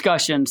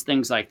discussions,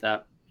 things like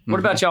that. What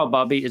about y'all,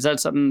 Bobbie? Is that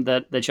something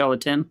that y'all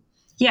attend?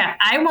 Yeah,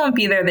 I won't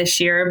be there this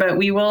year, but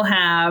we will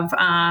have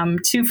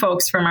 2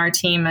 folks from our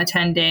team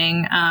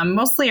attending,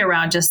 mostly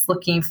around just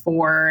looking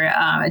for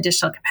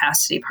additional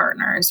capacity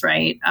partners,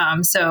 right?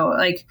 So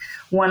like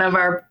one of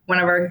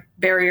our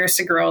barriers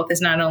to growth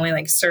is not only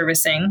like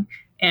servicing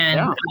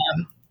and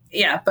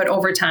but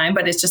over time,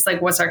 but it's just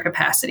like, what's our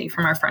capacity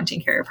from our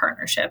fronting carrier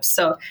partnerships?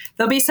 So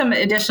there'll be some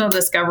additional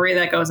discovery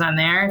that goes on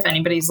there. If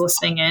anybody's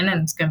listening in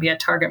and it's going to be at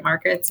target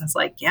markets, and it's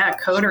like, yeah,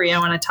 Coterie, I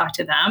want to talk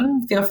to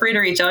them. Feel free to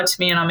reach out to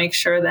me and I'll make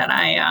sure that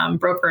I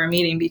broker a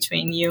meeting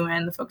between you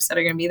and the folks that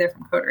are going to be there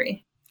from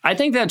Coterie. I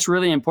think that's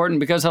really important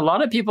because a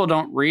lot of people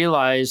don't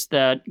realize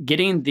that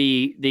getting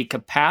the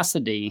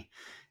capacity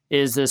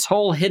is this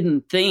whole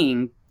hidden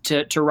thing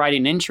to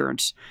writing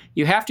insurance.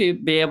 You have to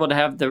be able to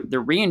have the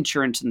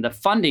reinsurance and the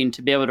funding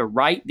to be able to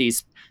write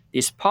these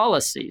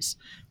policies.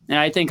 And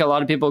I think a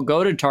lot of people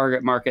go to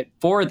target market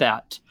for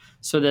that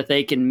so that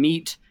they can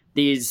meet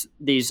these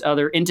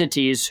other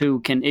entities who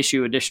can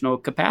issue additional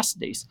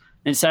capacities.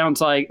 And it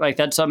sounds like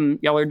that's something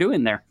y'all are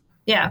doing there.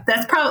 Yeah,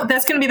 that's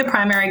going to be the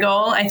primary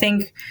goal. I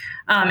think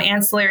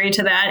ancillary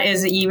to that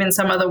is even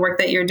some of the work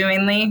that you're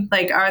doing, Lee.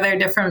 Like, are there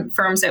different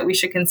firms that we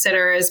should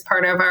consider as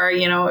part of our,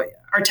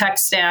 our tech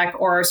stack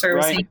or our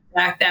servicing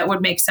stack that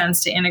would make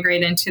sense to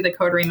integrate into the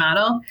Coterie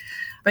model?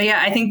 But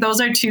yeah, I think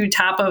those are 2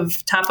 top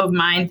of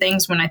mind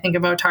things when I think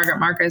about target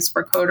markets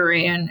for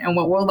Coterie and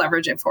what we'll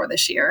leverage it for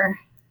this year.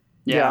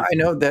 Yeah, I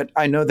know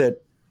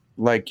that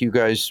like you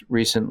guys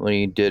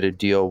recently did a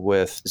deal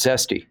with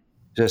Zesty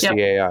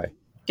AI.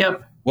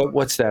 Yep.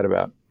 What's that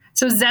about?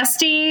 So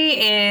Zesty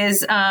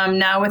is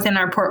now within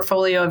our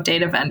portfolio of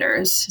data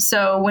vendors.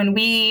 So when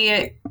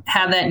we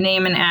have that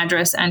name and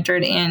address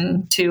entered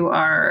into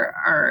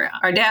our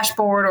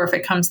dashboard, or if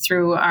it comes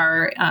through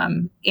our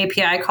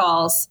API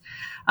calls,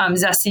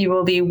 Zesty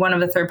will be one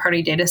of the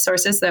third-party data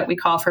sources that we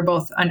call for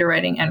both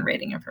underwriting and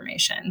rating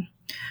information.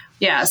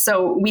 Yeah,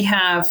 so we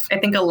have, I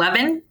think,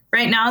 11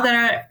 right now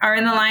that are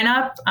in the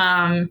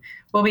lineup.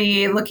 We'll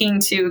be looking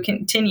to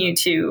continue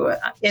to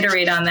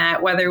iterate on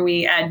that, whether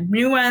we add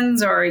new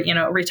ones or,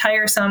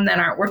 retire some that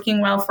aren't working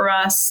well for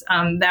us.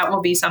 That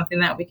will be something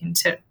that we can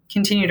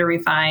continue to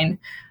refine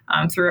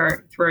through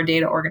our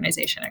data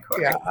organization at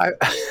Coterie.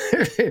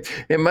 Yeah,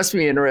 it must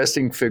be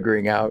interesting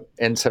figuring out,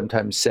 and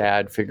sometimes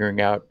sad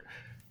figuring out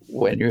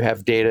when you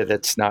have data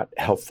that's not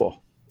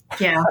helpful.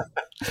 Yeah.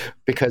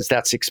 Because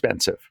that's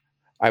expensive,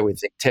 I would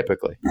think,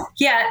 typically.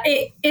 Yeah,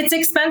 it's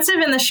expensive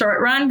in the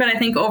short run, but I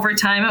think over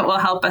time it will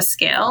help us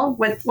scale.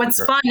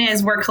 What's fun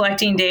is we're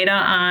collecting data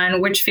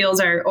on which fields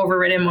are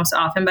overridden most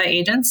often by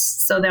agents.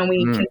 So then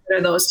we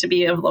consider those to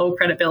be of low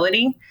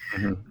credibility,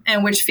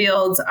 and which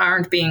fields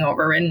aren't being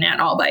overridden at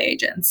all by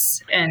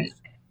agents. And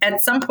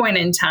at some point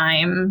in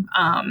time,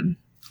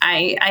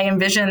 I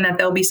envision that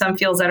there'll be some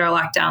fields that are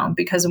locked down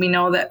because we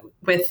know that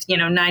with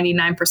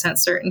 99%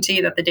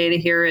 certainty that the data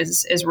here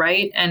is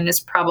right and is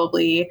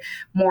probably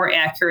more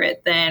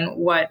accurate than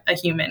what a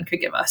human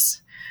could give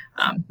us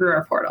through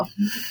our portal.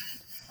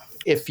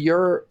 If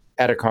you're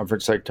at a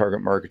conference like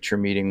Target Market, you're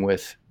meeting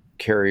with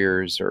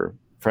carriers or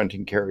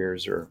fronting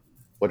carriers or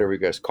whatever you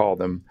guys call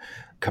them,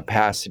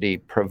 capacity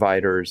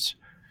providers,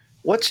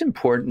 what's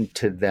important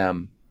to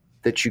them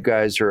that you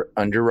guys are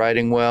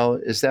underwriting well?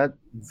 Is that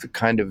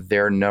kind of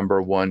their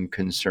number one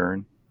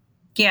concern?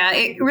 Yeah,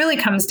 it really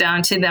comes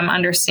down to them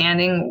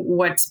understanding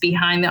what's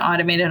behind the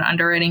automated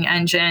underwriting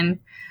engine,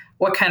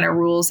 what kind of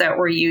rules that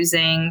we're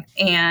using,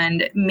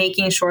 and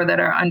making sure that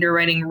our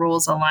underwriting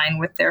rules align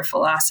with their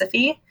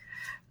philosophy.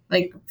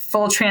 Like,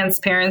 full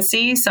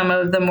transparency, some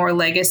of the more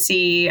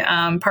legacy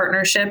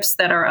partnerships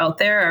that are out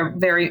there are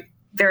very,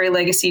 very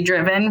legacy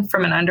driven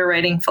from an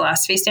underwriting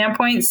philosophy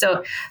standpoint.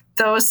 So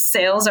those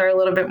sales are a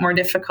little bit more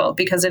difficult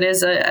because it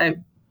is a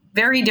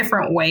very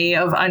different way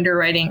of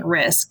underwriting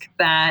risk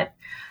that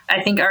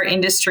I think our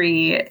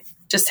industry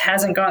just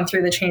hasn't gone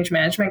through the change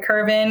management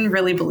curve in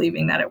really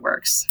believing that it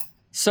works.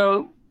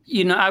 So,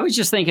 I was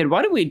just thinking,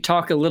 why don't we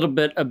talk a little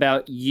bit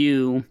about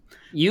you?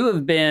 You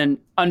have been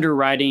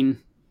underwriting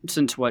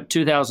since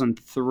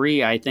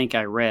 2003, I think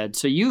I read.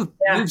 So you've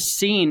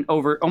seen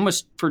over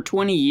almost for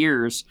 20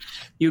 years,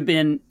 you've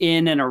been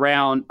in and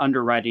around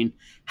underwriting.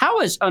 How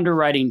has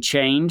underwriting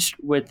changed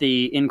with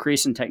the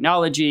increase in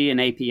technology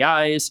and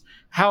APIs?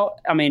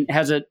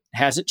 Has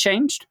it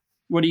changed?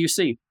 What do you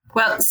see?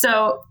 Well,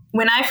 so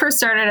when I first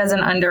started as an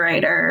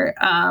underwriter,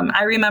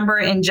 I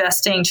remember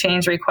ingesting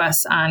change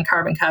requests on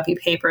carbon copy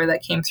paper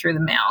that came through the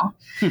mail.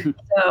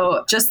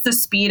 So just the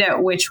speed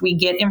at which we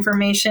get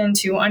information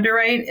to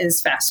underwrite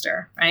is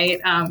faster, right?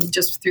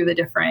 Just through the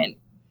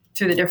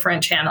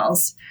different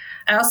channels.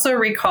 I also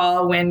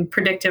recall when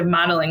predictive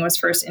modeling was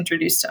first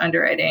introduced to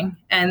underwriting,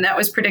 and that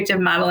was predictive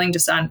modeling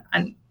just on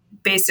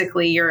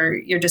basically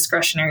your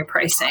discretionary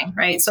pricing,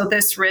 right? So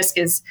this risk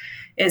is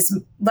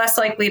less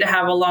likely to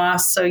have a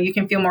loss, so you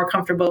can feel more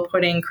comfortable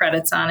putting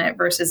credits on it,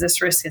 versus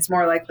this risk is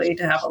more likely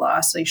to have a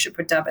loss, so you should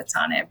put debits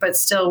on it, but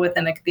still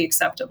within the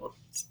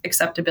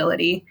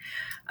acceptability.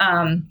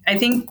 I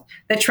think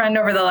the trend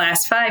over the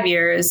last 5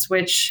 years,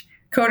 which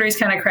Coterie's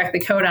kind of cracked the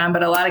code on,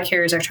 but a lot of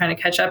carriers are trying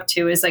to catch up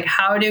to, is like,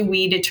 how do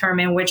we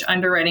determine which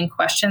underwriting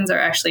questions are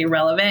actually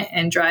relevant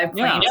and drive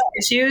claims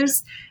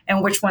issues,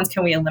 and which ones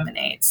can we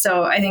eliminate?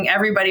 So I think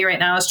everybody right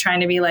now is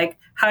trying to be like,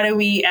 how do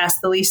we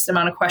ask the least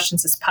amount of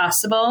questions as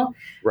possible,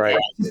 right,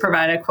 to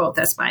provide a quote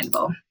that's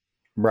bindable?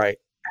 Right.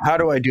 How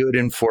do I do it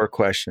in 4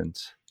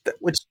 questions?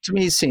 Which to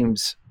me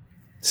seems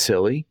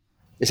silly.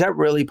 Is that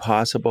really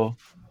possible?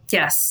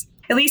 Yes.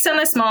 At least on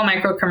the small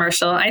micro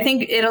commercial. I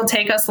think it'll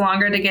take us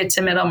longer to get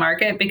to middle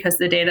market because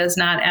the data is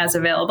not as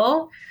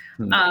available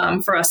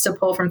for us to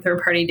pull from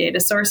third-party data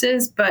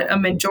sources. But a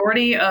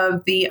majority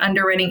of the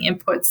underwriting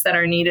inputs that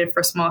are needed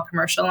for small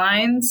commercial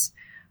lines,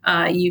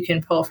 you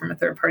can pull from a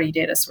third-party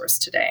data source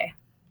today.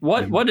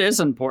 What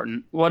is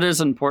important? What is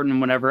important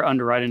whenever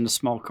underwriting a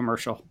small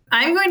commercial?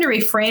 I'm going to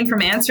refrain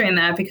from answering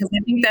that because I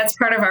think that's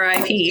part of our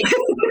IP.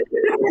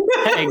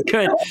 Hey,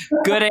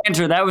 good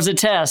answer. That was a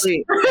test.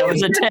 That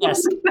was a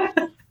test.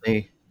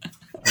 I'm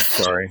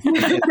sorry.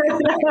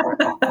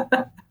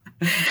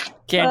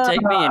 Can't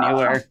take me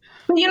anywhere.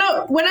 You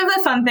know, one of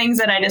the fun things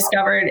that I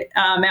discovered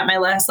at my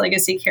last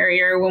legacy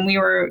carrier when we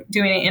were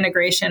doing an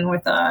integration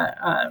with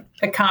a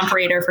comp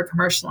rater for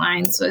commercial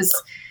lines was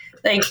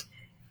like,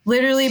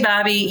 literally,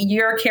 Bobbie,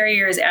 your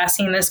carrier is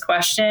asking this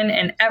question,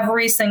 and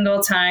every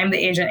single time the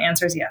agent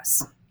answers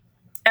yes.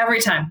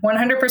 Every time,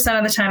 100%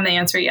 of the time they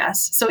answer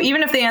yes. So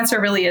even if the answer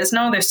really is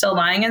no, they're still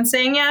lying and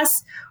saying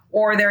yes,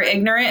 or they're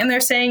ignorant and they're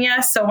saying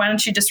yes. So why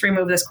don't you just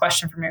remove this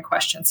question from your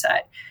question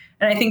set?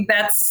 And I think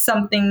that's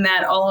something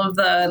that all of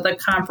the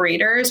comp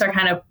raters are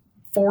kind of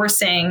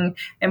forcing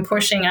and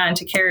pushing on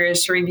to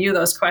carriers to review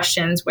those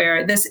questions,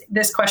 where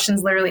this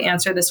question's literally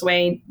answered this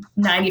way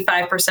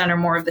 95% or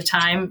more of the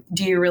time.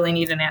 Do you really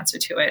need an answer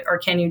to it? Or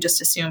can you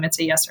just assume it's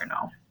a yes or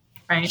no?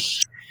 Right?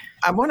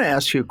 I want to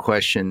ask you a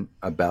question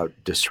about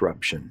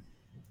disruption.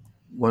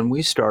 When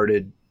we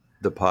started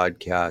the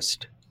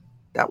podcast,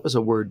 that was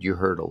a word you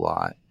heard a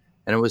lot.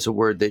 And it was a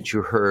word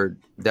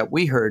that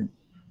we heard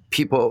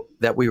people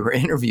that we were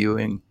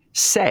interviewing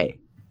say,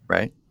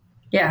 right?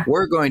 Yeah.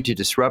 We're going to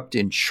disrupt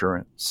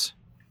insurance.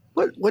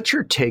 What's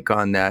your take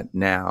on that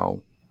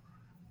now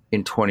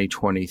in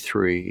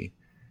 2023?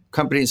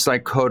 Companies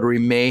like Coterie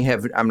may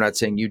have, I'm not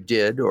saying you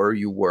did or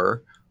you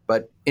were,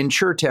 but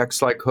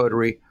insurtechs like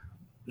Coterie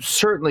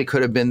certainly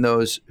could have been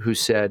those who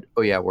said,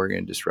 oh yeah, we're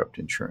going to disrupt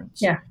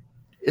insurance. Yeah.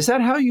 Is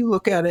that how you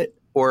look at it?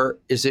 Or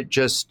is it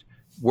just,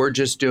 we're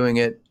just doing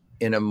it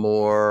in a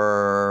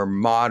more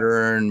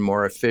modern,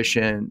 more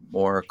efficient,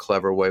 more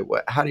clever way?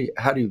 How do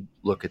you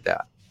look at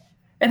that?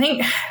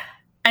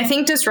 I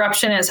think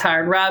disruption is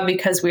hard, Rob,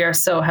 because we are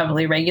so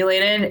heavily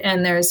regulated,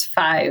 and there's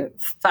 5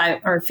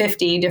 or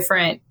 50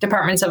 different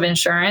departments of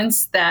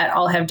insurance that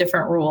all have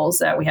different rules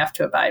that we have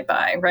to abide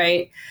by,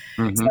 right?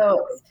 Mm-hmm.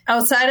 So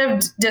outside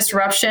of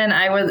disruption,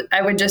 I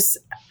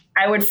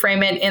would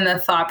frame it in the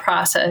thought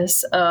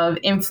process of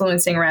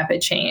influencing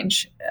rapid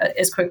change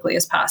as quickly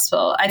as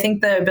possible. I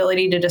think the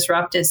ability to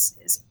disrupt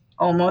is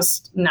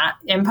almost not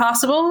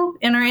impossible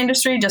in our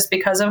industry just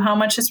because of how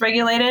much it's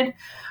regulated.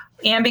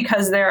 And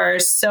because there are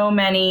so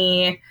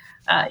many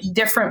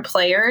different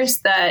players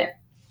that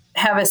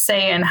have a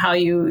say in how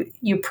you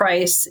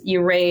price,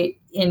 you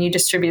rate, and you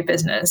distribute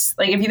business.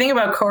 Like if you think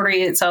about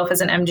Coterie itself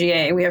as an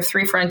MGA, we have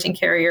 3 fronting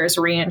carriers,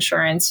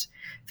 reinsurance,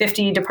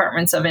 50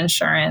 departments of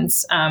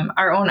insurance,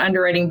 our own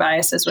underwriting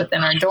biases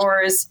within our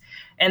doors,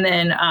 and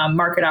then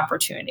market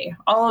opportunity.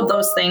 All of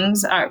those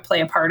things play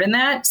a part in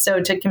that.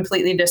 So to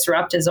completely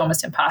disrupt is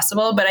almost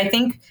impossible. But I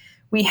think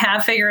we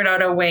have figured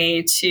out a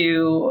way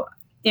to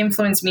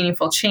influence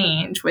meaningful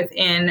change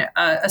within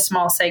a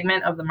small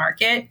segment of the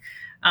market,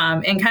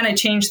 and kind of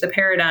change the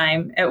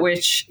paradigm at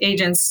which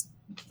agents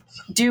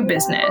do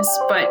business.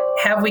 But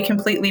have we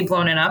completely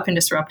blown it up and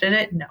disrupted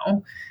it?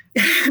 No.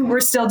 We're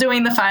still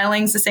doing the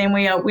filings the same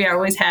way we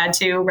always had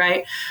to,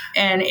 right?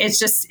 And it's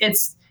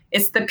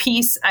the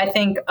piece, I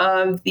think,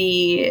 of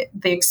the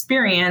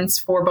experience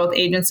for both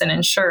agents and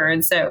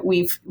insureds that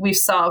we've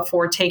solved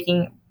for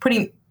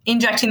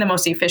injecting the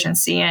most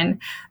efficiency in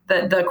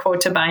the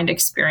quote to bind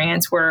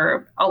experience,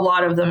 where a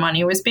lot of the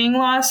money was being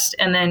lost,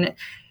 and then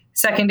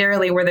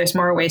secondarily where there's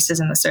more waste is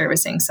in the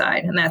servicing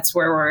side, and that's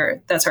our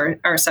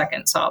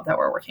second solve that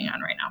we're working on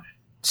right now.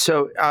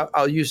 So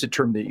I'll use the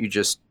term that you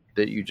just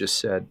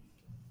said.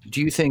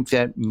 Do you think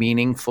that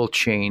meaningful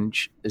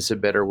change is a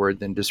better word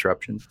than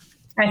disruption?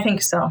 I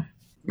think so.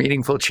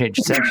 Meaningful change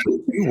is actually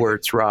 2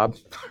 words, Rob.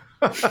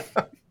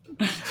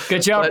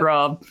 Good job,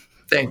 Rob.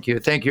 Thank you,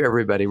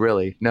 everybody.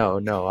 Really,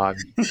 no,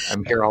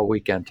 I'm here all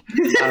weekend.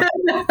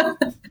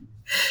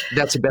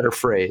 That's a better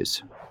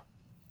phrase.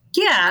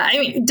 Yeah, I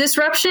mean,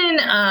 disruption.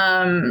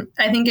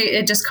 I think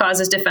it just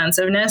causes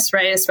defensiveness,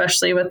 right?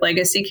 Especially with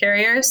legacy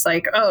carriers,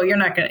 like, oh, you're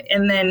not going to.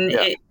 And then,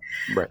 right.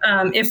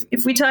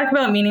 If we talk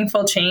about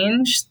meaningful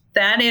change,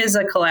 that is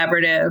a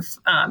collaborative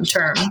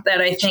term that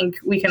I think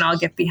we can all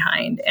get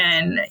behind.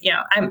 And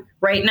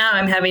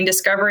I'm having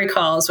discovery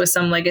calls with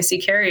some legacy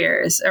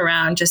carriers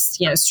around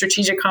just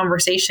strategic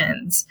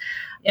conversations,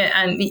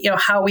 and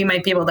how we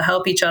might be able to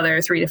help each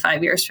other 3 to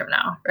 5 years from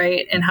now,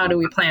 right? And how do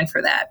we plan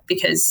for that?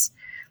 Because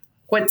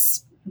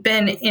what's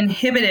been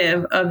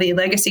inhibitive of the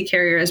legacy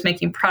carriers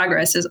making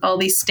progress is all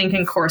these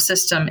stinking core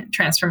system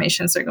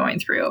transformations they're going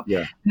through.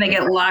 Yeah. And they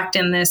get locked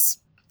in this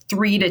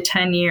 3 to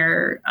 10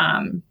 year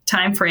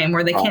time frame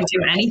where they can't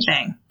do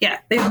anything. Yeah,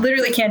 they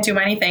literally can't do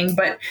anything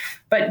but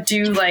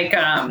do like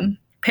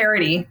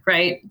parity,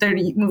 right? They're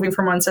moving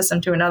from one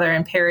system to another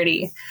in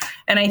parity.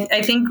 And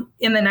I think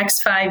in the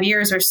next 5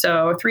 years or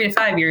so, 3 to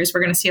 5 years,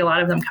 we're going to see a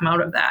lot of them come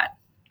out of that.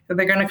 So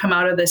they're going to come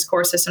out of this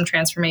core system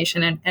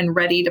transformation and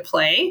ready to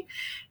play.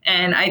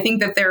 And I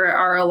think that there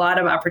are a lot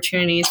of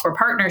opportunities for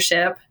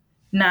partnership,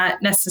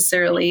 not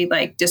necessarily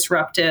like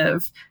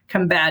disruptive,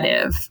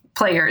 combative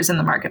players in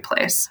the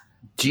marketplace.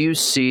 Do you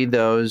see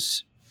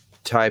those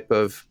type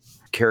of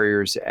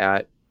carriers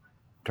at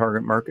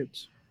target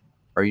markets?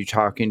 Are you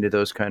talking to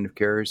those kind of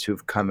carriers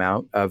who've come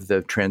out of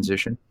the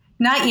transition?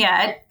 Not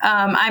yet.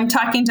 I'm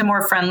talking to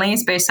more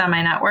friendlies based on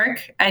my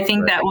network. I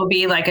think that will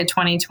be like a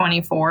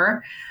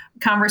 2024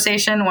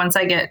 conversation once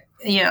I get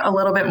a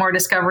little bit more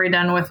discovery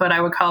done with what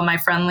I would call my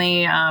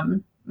friendly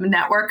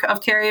network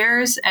of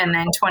carriers. And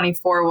then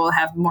 24 we'll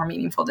have more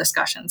meaningful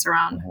discussions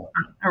around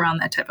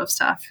that type of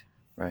stuff.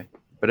 Right.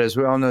 But as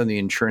we all know in the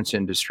insurance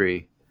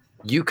industry,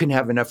 you can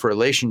have enough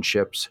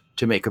relationships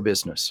to make a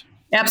business.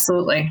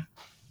 Absolutely.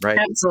 Right.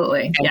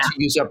 Absolutely. And to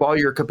use up all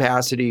your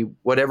capacity,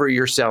 whatever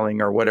you're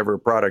selling or whatever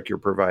product you're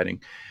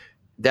providing.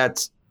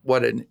 That's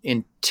what an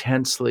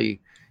intensely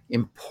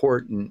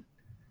important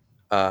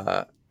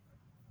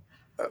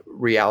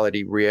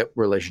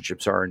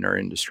relationships are in our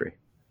industry.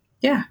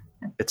 Yeah.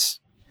 It's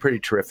pretty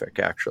terrific,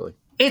 actually.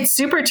 It's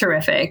super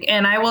terrific.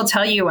 And I will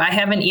tell you, I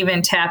haven't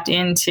even tapped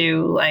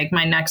into like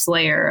my next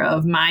layer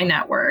of my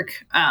network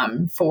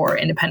for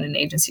independent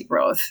agency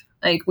growth.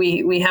 Like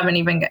we haven't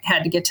even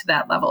had to get to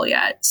that level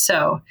yet.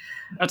 So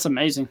that's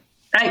amazing.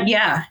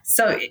 Yeah.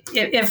 So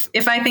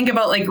if I think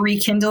about like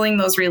rekindling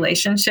those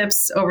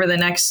relationships over the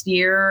next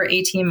year,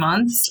 18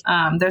 months,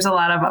 there's a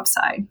lot of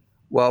upside.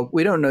 Well,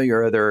 we don't know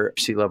your other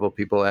C-level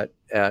people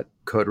at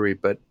Coterie,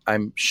 but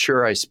I'm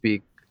sure I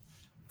speak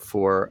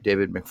for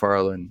David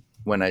McFarland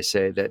when I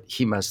say that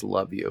he must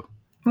love you.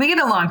 We get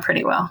along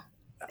pretty well.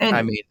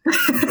 I mean,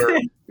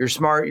 you're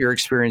smart, you're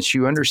experienced,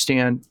 you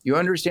understand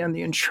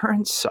the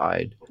insurance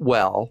side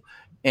well.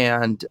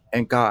 And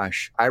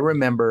gosh, I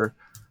remember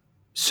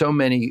so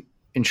many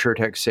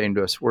insurtechs saying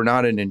to us, we're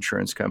not an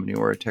insurance company,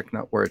 we're a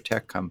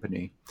tech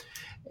company.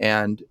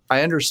 And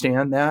I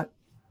understand that,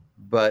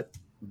 but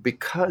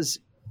because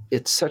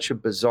it's such a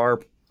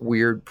bizarre,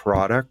 weird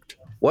product,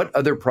 what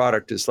other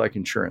product is like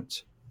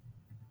insurance?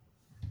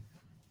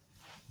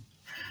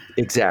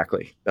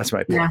 Exactly. That's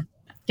my point.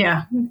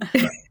 Yeah.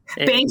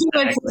 Banking is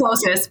the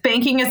closest.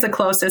 Banking is the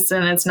closest,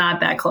 and it's not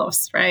that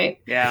close, right?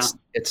 Yeah.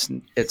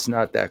 It's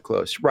not that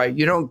close, right?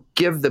 You don't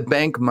give the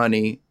bank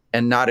money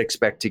and not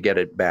expect to get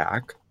it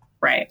back.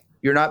 Right.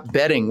 You're not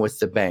betting with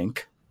the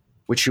bank,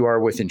 which you are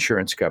with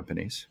insurance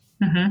companies.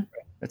 Mm-hmm.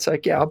 It's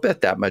like, yeah, I'll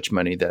bet that much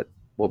money that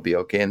will be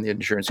okay. And the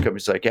insurance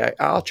company's like, yeah,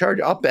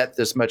 I'll bet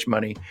this much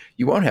money.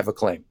 You won't have a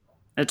claim.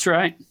 That's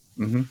right.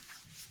 Mm-hmm.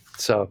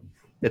 So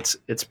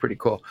it's pretty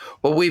cool.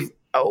 Well,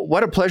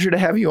 what a pleasure to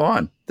have you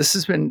on. This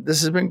has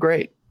been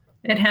great.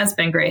 It has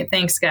been great.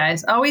 Thanks,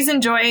 guys. Always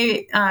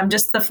enjoy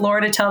just the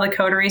floor to tell the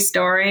Coterie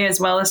story, as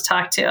well as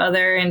talk to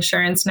other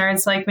insurance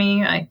nerds like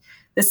me.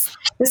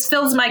 This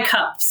fills my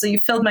cup. So you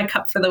filled my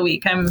cup for the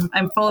week.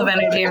 I'm full of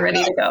energy and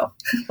ready to go.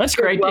 That's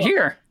great to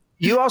hear.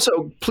 You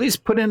also, please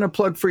put in a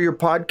plug for your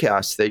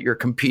podcast that you're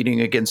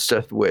competing against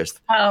us with.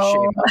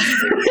 Oh,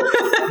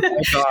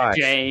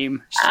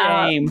 Shame.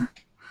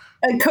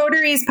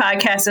 Coterie's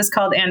podcast is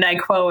called And I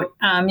Quote.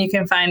 You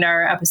can find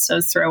our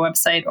episodes through our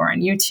website or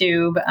on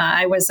YouTube.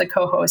 I was a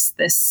co-host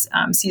this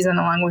season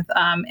along with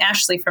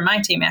Ashley from my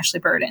team, Ashley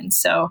Burden.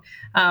 So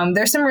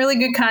there's some really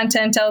good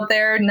content out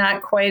there.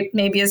 Not quite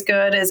maybe as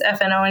good as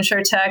FNO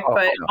InsurTech,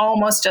 but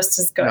almost just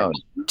as good. No.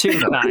 Too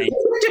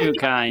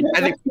kind.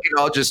 I think we can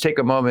all just take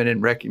a moment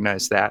and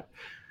recognize that.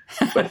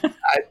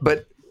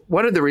 But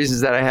one of the reasons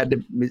that I had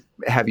to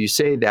have you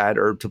say that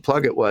or to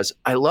plug it was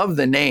I love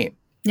the name.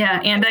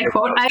 Yeah, and I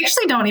quote, I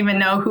actually don't even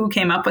know who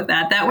came up with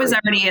that. That was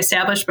already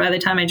established by the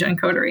time I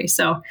joined Coterie.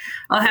 So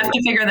I'll have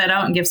to figure that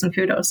out and give some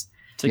kudos.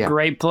 It's a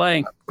great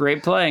play.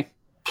 Great play.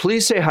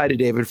 Please say hi to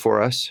David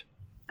for us.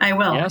 I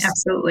will. Yes.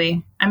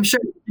 Absolutely. I'm sure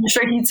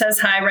he says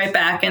hi right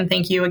back. And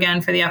thank you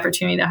again for the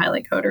opportunity to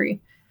highlight Coterie.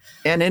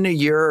 And in a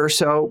year or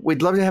so,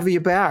 we'd love to have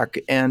you back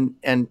and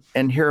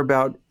hear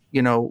about,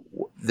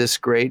 this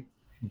great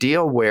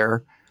deal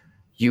where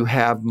you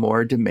have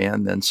more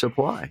demand than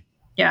supply.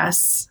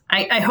 Yes.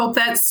 I hope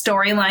that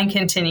storyline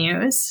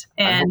continues,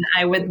 and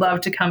I would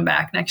love to come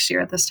back next year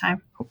at this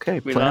time.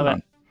 Okay. We love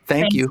it.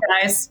 Thanks, you.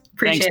 Guys.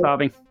 Appreciate it.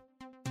 Bobbie.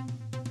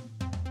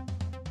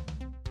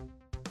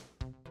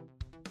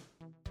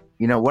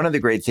 One of the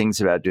great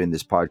things about doing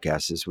this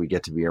podcast is we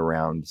get to be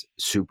around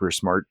super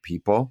smart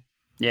people.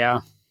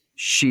 Yeah.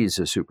 She's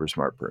a super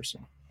smart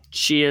person.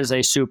 She is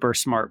a super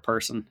smart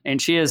person,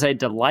 and she is a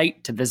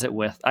delight to visit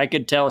with. I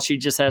could tell she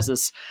just has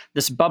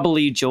this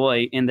bubbly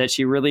joy in that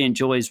she really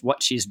enjoys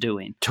what she's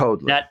doing.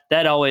 Totally.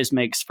 That always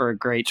makes for a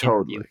great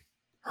interview.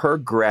 her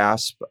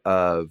grasp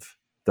of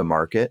the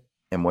market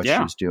and what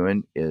she's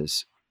doing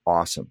is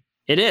awesome.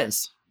 It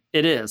is.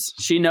 It is.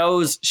 She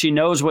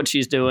knows what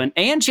she's doing,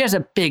 and she has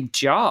a big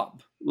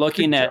job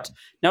looking at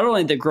not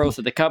only the growth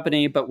of the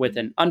company, but with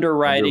an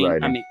underwriting.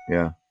 I mean,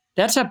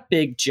 that's a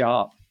big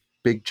job.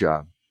 Big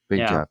job. Big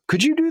job.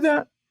 Could you do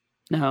that?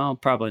 No,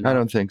 probably not. I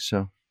don't think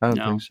so.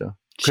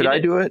 Could I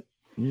do it?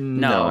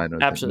 No, I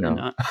don't absolutely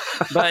not.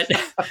 But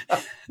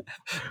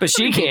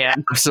she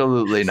can.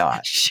 Absolutely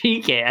not.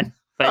 She can.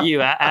 But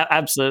you,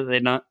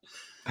 absolutely not.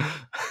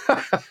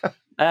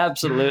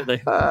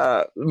 Absolutely.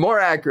 More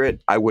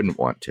accurate, I wouldn't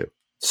want to.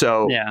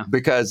 So,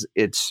 because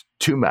it's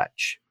too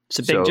much. It's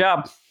a big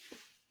job.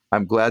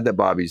 I'm glad that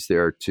Bobbie's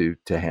there to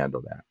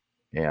handle that.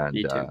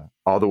 And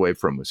all the way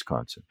from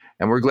Wisconsin.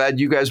 And we're glad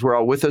you guys were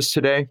all with us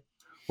today.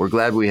 We're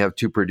glad we have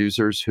two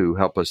producers who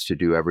help us to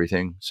do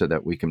everything so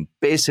that we can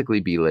basically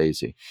be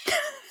lazy.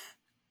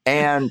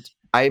 And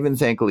I even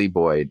thank Lee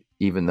Boyd,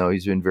 even though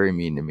he's been very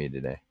mean to me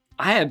today.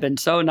 I have been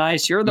so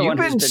nice. You're the one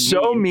who's been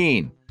so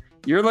mean.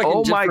 You're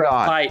looking for a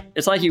fight.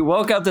 It's like you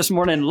woke up this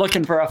morning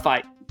looking for a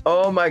fight.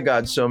 Oh my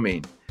God, so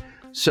mean.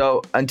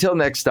 So until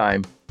next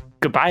time.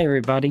 Goodbye,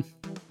 everybody.